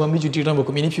 നല്ല ചെമ്പ് കമ്പി ചുറ്റിയിട്ടാണ്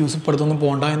വെക്കും. ഇനി ഫ്യൂസ് ഇപ്പുറത്തൊന്നും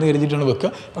പോകണ്ട എന്ന് കരുതിയിട്ടാണ്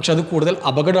വെക്കുക. പക്ഷെ അത് കൂടുതൽ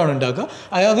അപകടമാണ് ഉണ്ടാക്കുക.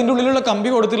 അതിൻ്റെ ഉള്ളിലുള്ള കമ്പി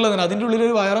കൊടുത്തിട്ടുള്ളതിന് അതിൻ്റെ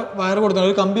ഉള്ളിലൊരു വയർ കൊടുത്തിട്ടുണ്ട്.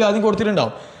 ഒരു കമ്പി ആദ്യം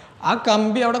കൊടുത്തിട്ടുണ്ടാവും. ആ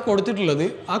കമ്പി അവിടെ കൊടുത്തിട്ടുള്ളത്,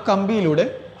 ആ കമ്പിയിലൂടെ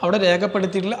അവിടെ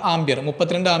രേഖപ്പെടുത്തിയിട്ടുള്ള ആംപിയർ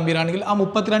 32 ആംപിയർ ആണെങ്കിൽ ആ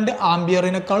 32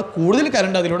 ആംപിയറിനേക്കാൾ കൂടുതൽ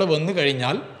കറണ്ട് അതിലൂടെ വന്നു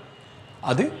കഴിഞ്ഞാൽ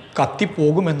അത്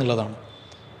കത്തിപ്പോകുമെന്നുള്ളതാണ്.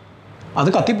 അത്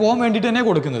കത്തിപ്പോകാൻ വേണ്ടിയിട്ട് തന്നെ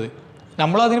കൊടുക്കുന്നത്.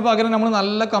 നമ്മളതിന് പകരം നമ്മൾ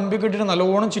നല്ല കമ്പി കെട്ടിയിട്ട്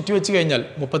നല്ലോണം ചുറ്റി വെച്ച് കഴിഞ്ഞാൽ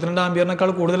 32 ആംപിയറിനേക്കാൾ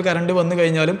കൂടുതൽ കറണ്ട് വന്നു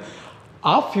കഴിഞ്ഞാലും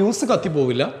ആ ഫ്യൂസ്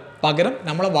കത്തിപ്പോവില്ല. പകരം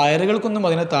നമ്മളെ വയറുകൾക്കൊന്നും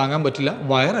അതിനെ താങ്ങാൻ പറ്റില്ല.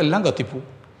 വയറെല്ലാം കത്തിപ്പോവും.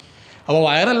 അപ്പോൾ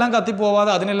വയറെല്ലാം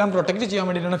കത്തിപ്പോവാതെ അതിനെല്ലാം പ്രൊട്ടക്റ്റ് ചെയ്യാൻ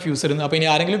വേണ്ടിയിട്ടാണ് ഫ്യൂസ് ഇടുന്നത്. അപ്പോൾ ഇനി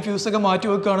ആരെങ്കിലും ഫ്യൂസൊക്കെ മാറ്റി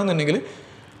വെക്കുകയാണെന്നുണ്ടെങ്കിൽ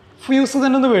ഫ്യൂസ്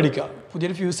തന്നെ ഒന്ന് മേടിക്കുക.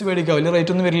 പുതിയൊരു ഫ്യൂസ് മേടിക്കുക. വലിയ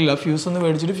റേറ്റ് ഒന്നും വരില്ല. ഫ്യൂസ് ഒന്ന്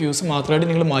മേടിച്ചിട്ട് ഫ്യൂസ് മാത്രമായിട്ട്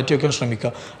നിങ്ങൾ മാറ്റി വെക്കാൻ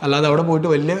ശ്രമിക്കുക. അല്ലാതെ അവിടെ പോയിട്ട്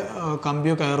വലിയ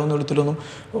കമ്പിയോ കയറൊന്നും എടുത്തിട്ടൊന്നും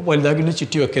വലുതാക്കിയിട്ട്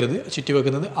ചുറ്റി വെക്കരുത്. ചുറ്റി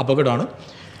വെക്കുന്നത് അപകടമാണ്.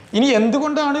 ഇനി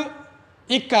എന്തുകൊണ്ടാണ്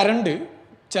ഈ കറണ്ട്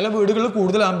ചില വീടുകളിൽ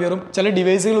കൂടുതൽ ആംപിയറും ചില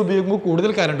ഡിവൈസുകൾ ഉപയോഗിക്കുമ്പോൾ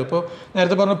കൂടുതൽ കറണ്ട്? ഇപ്പോൾ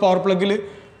നേരത്തെ പറഞ്ഞ പവർ പ്ലഗിൽ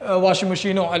വാഷിംഗ്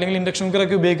മെഷീനോ അല്ലെങ്കിൽ ഇൻഡക്ഷൻ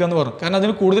കുക്കറൊക്കെ ഉപയോഗിക്കാമെന്ന് പറഞ്ഞു. കാരണം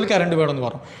അതിന് കൂടുതൽ കറണ്ട് വേണമെന്ന്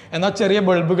പറഞ്ഞു. എന്നാൽ ചെറിയ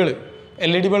ബൾബുകൾ,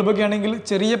 LED ബൾബൊക്കെ ആണെങ്കിൽ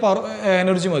ചെറിയ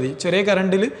എനർജി മതി, ചെറിയ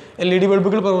കറണ്ടിൽ LED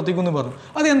ബൾബുകൾ പ്രവർത്തിക്കുമെന്ന് പറഞ്ഞു.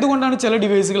 അത് എന്തുകൊണ്ടാണ് ചില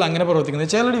ഡിവൈസുകൾ അങ്ങനെ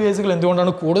പ്രവർത്തിക്കുന്നത്, ചില ഡിവൈസുകൾ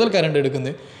എന്തുകൊണ്ടാണ് കൂടുതൽ കറണ്ട്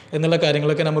എടുക്കുന്നത് എന്നുള്ള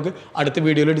കാര്യങ്ങളൊക്കെ നമുക്ക് അടുത്ത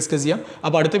വീഡിയോയിൽ ഡിസ്കസ് ചെയ്യാം.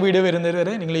 അപ്പോൾ അടുത്ത വീഡിയോ വരുന്നത്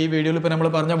വരെ നിങ്ങൾ ഈ വീഡിയോയിൽ ഇപ്പോൾ നമ്മൾ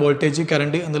പറഞ്ഞ വോൾട്ടേജ്,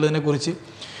 കറണ്ട് എന്നുള്ളതിനെക്കുറിച്ച്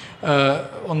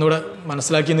ഒന്നുകൂടെ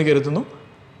മനസ്സിലാക്കിയെന്ന് കരുതുന്നു.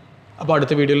 അപ്പോൾ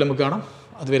അടുത്ത വീഡിയോയിൽ നമുക്ക് കാണാം.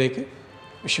 അതുവരേക്ക്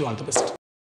wish you all the best.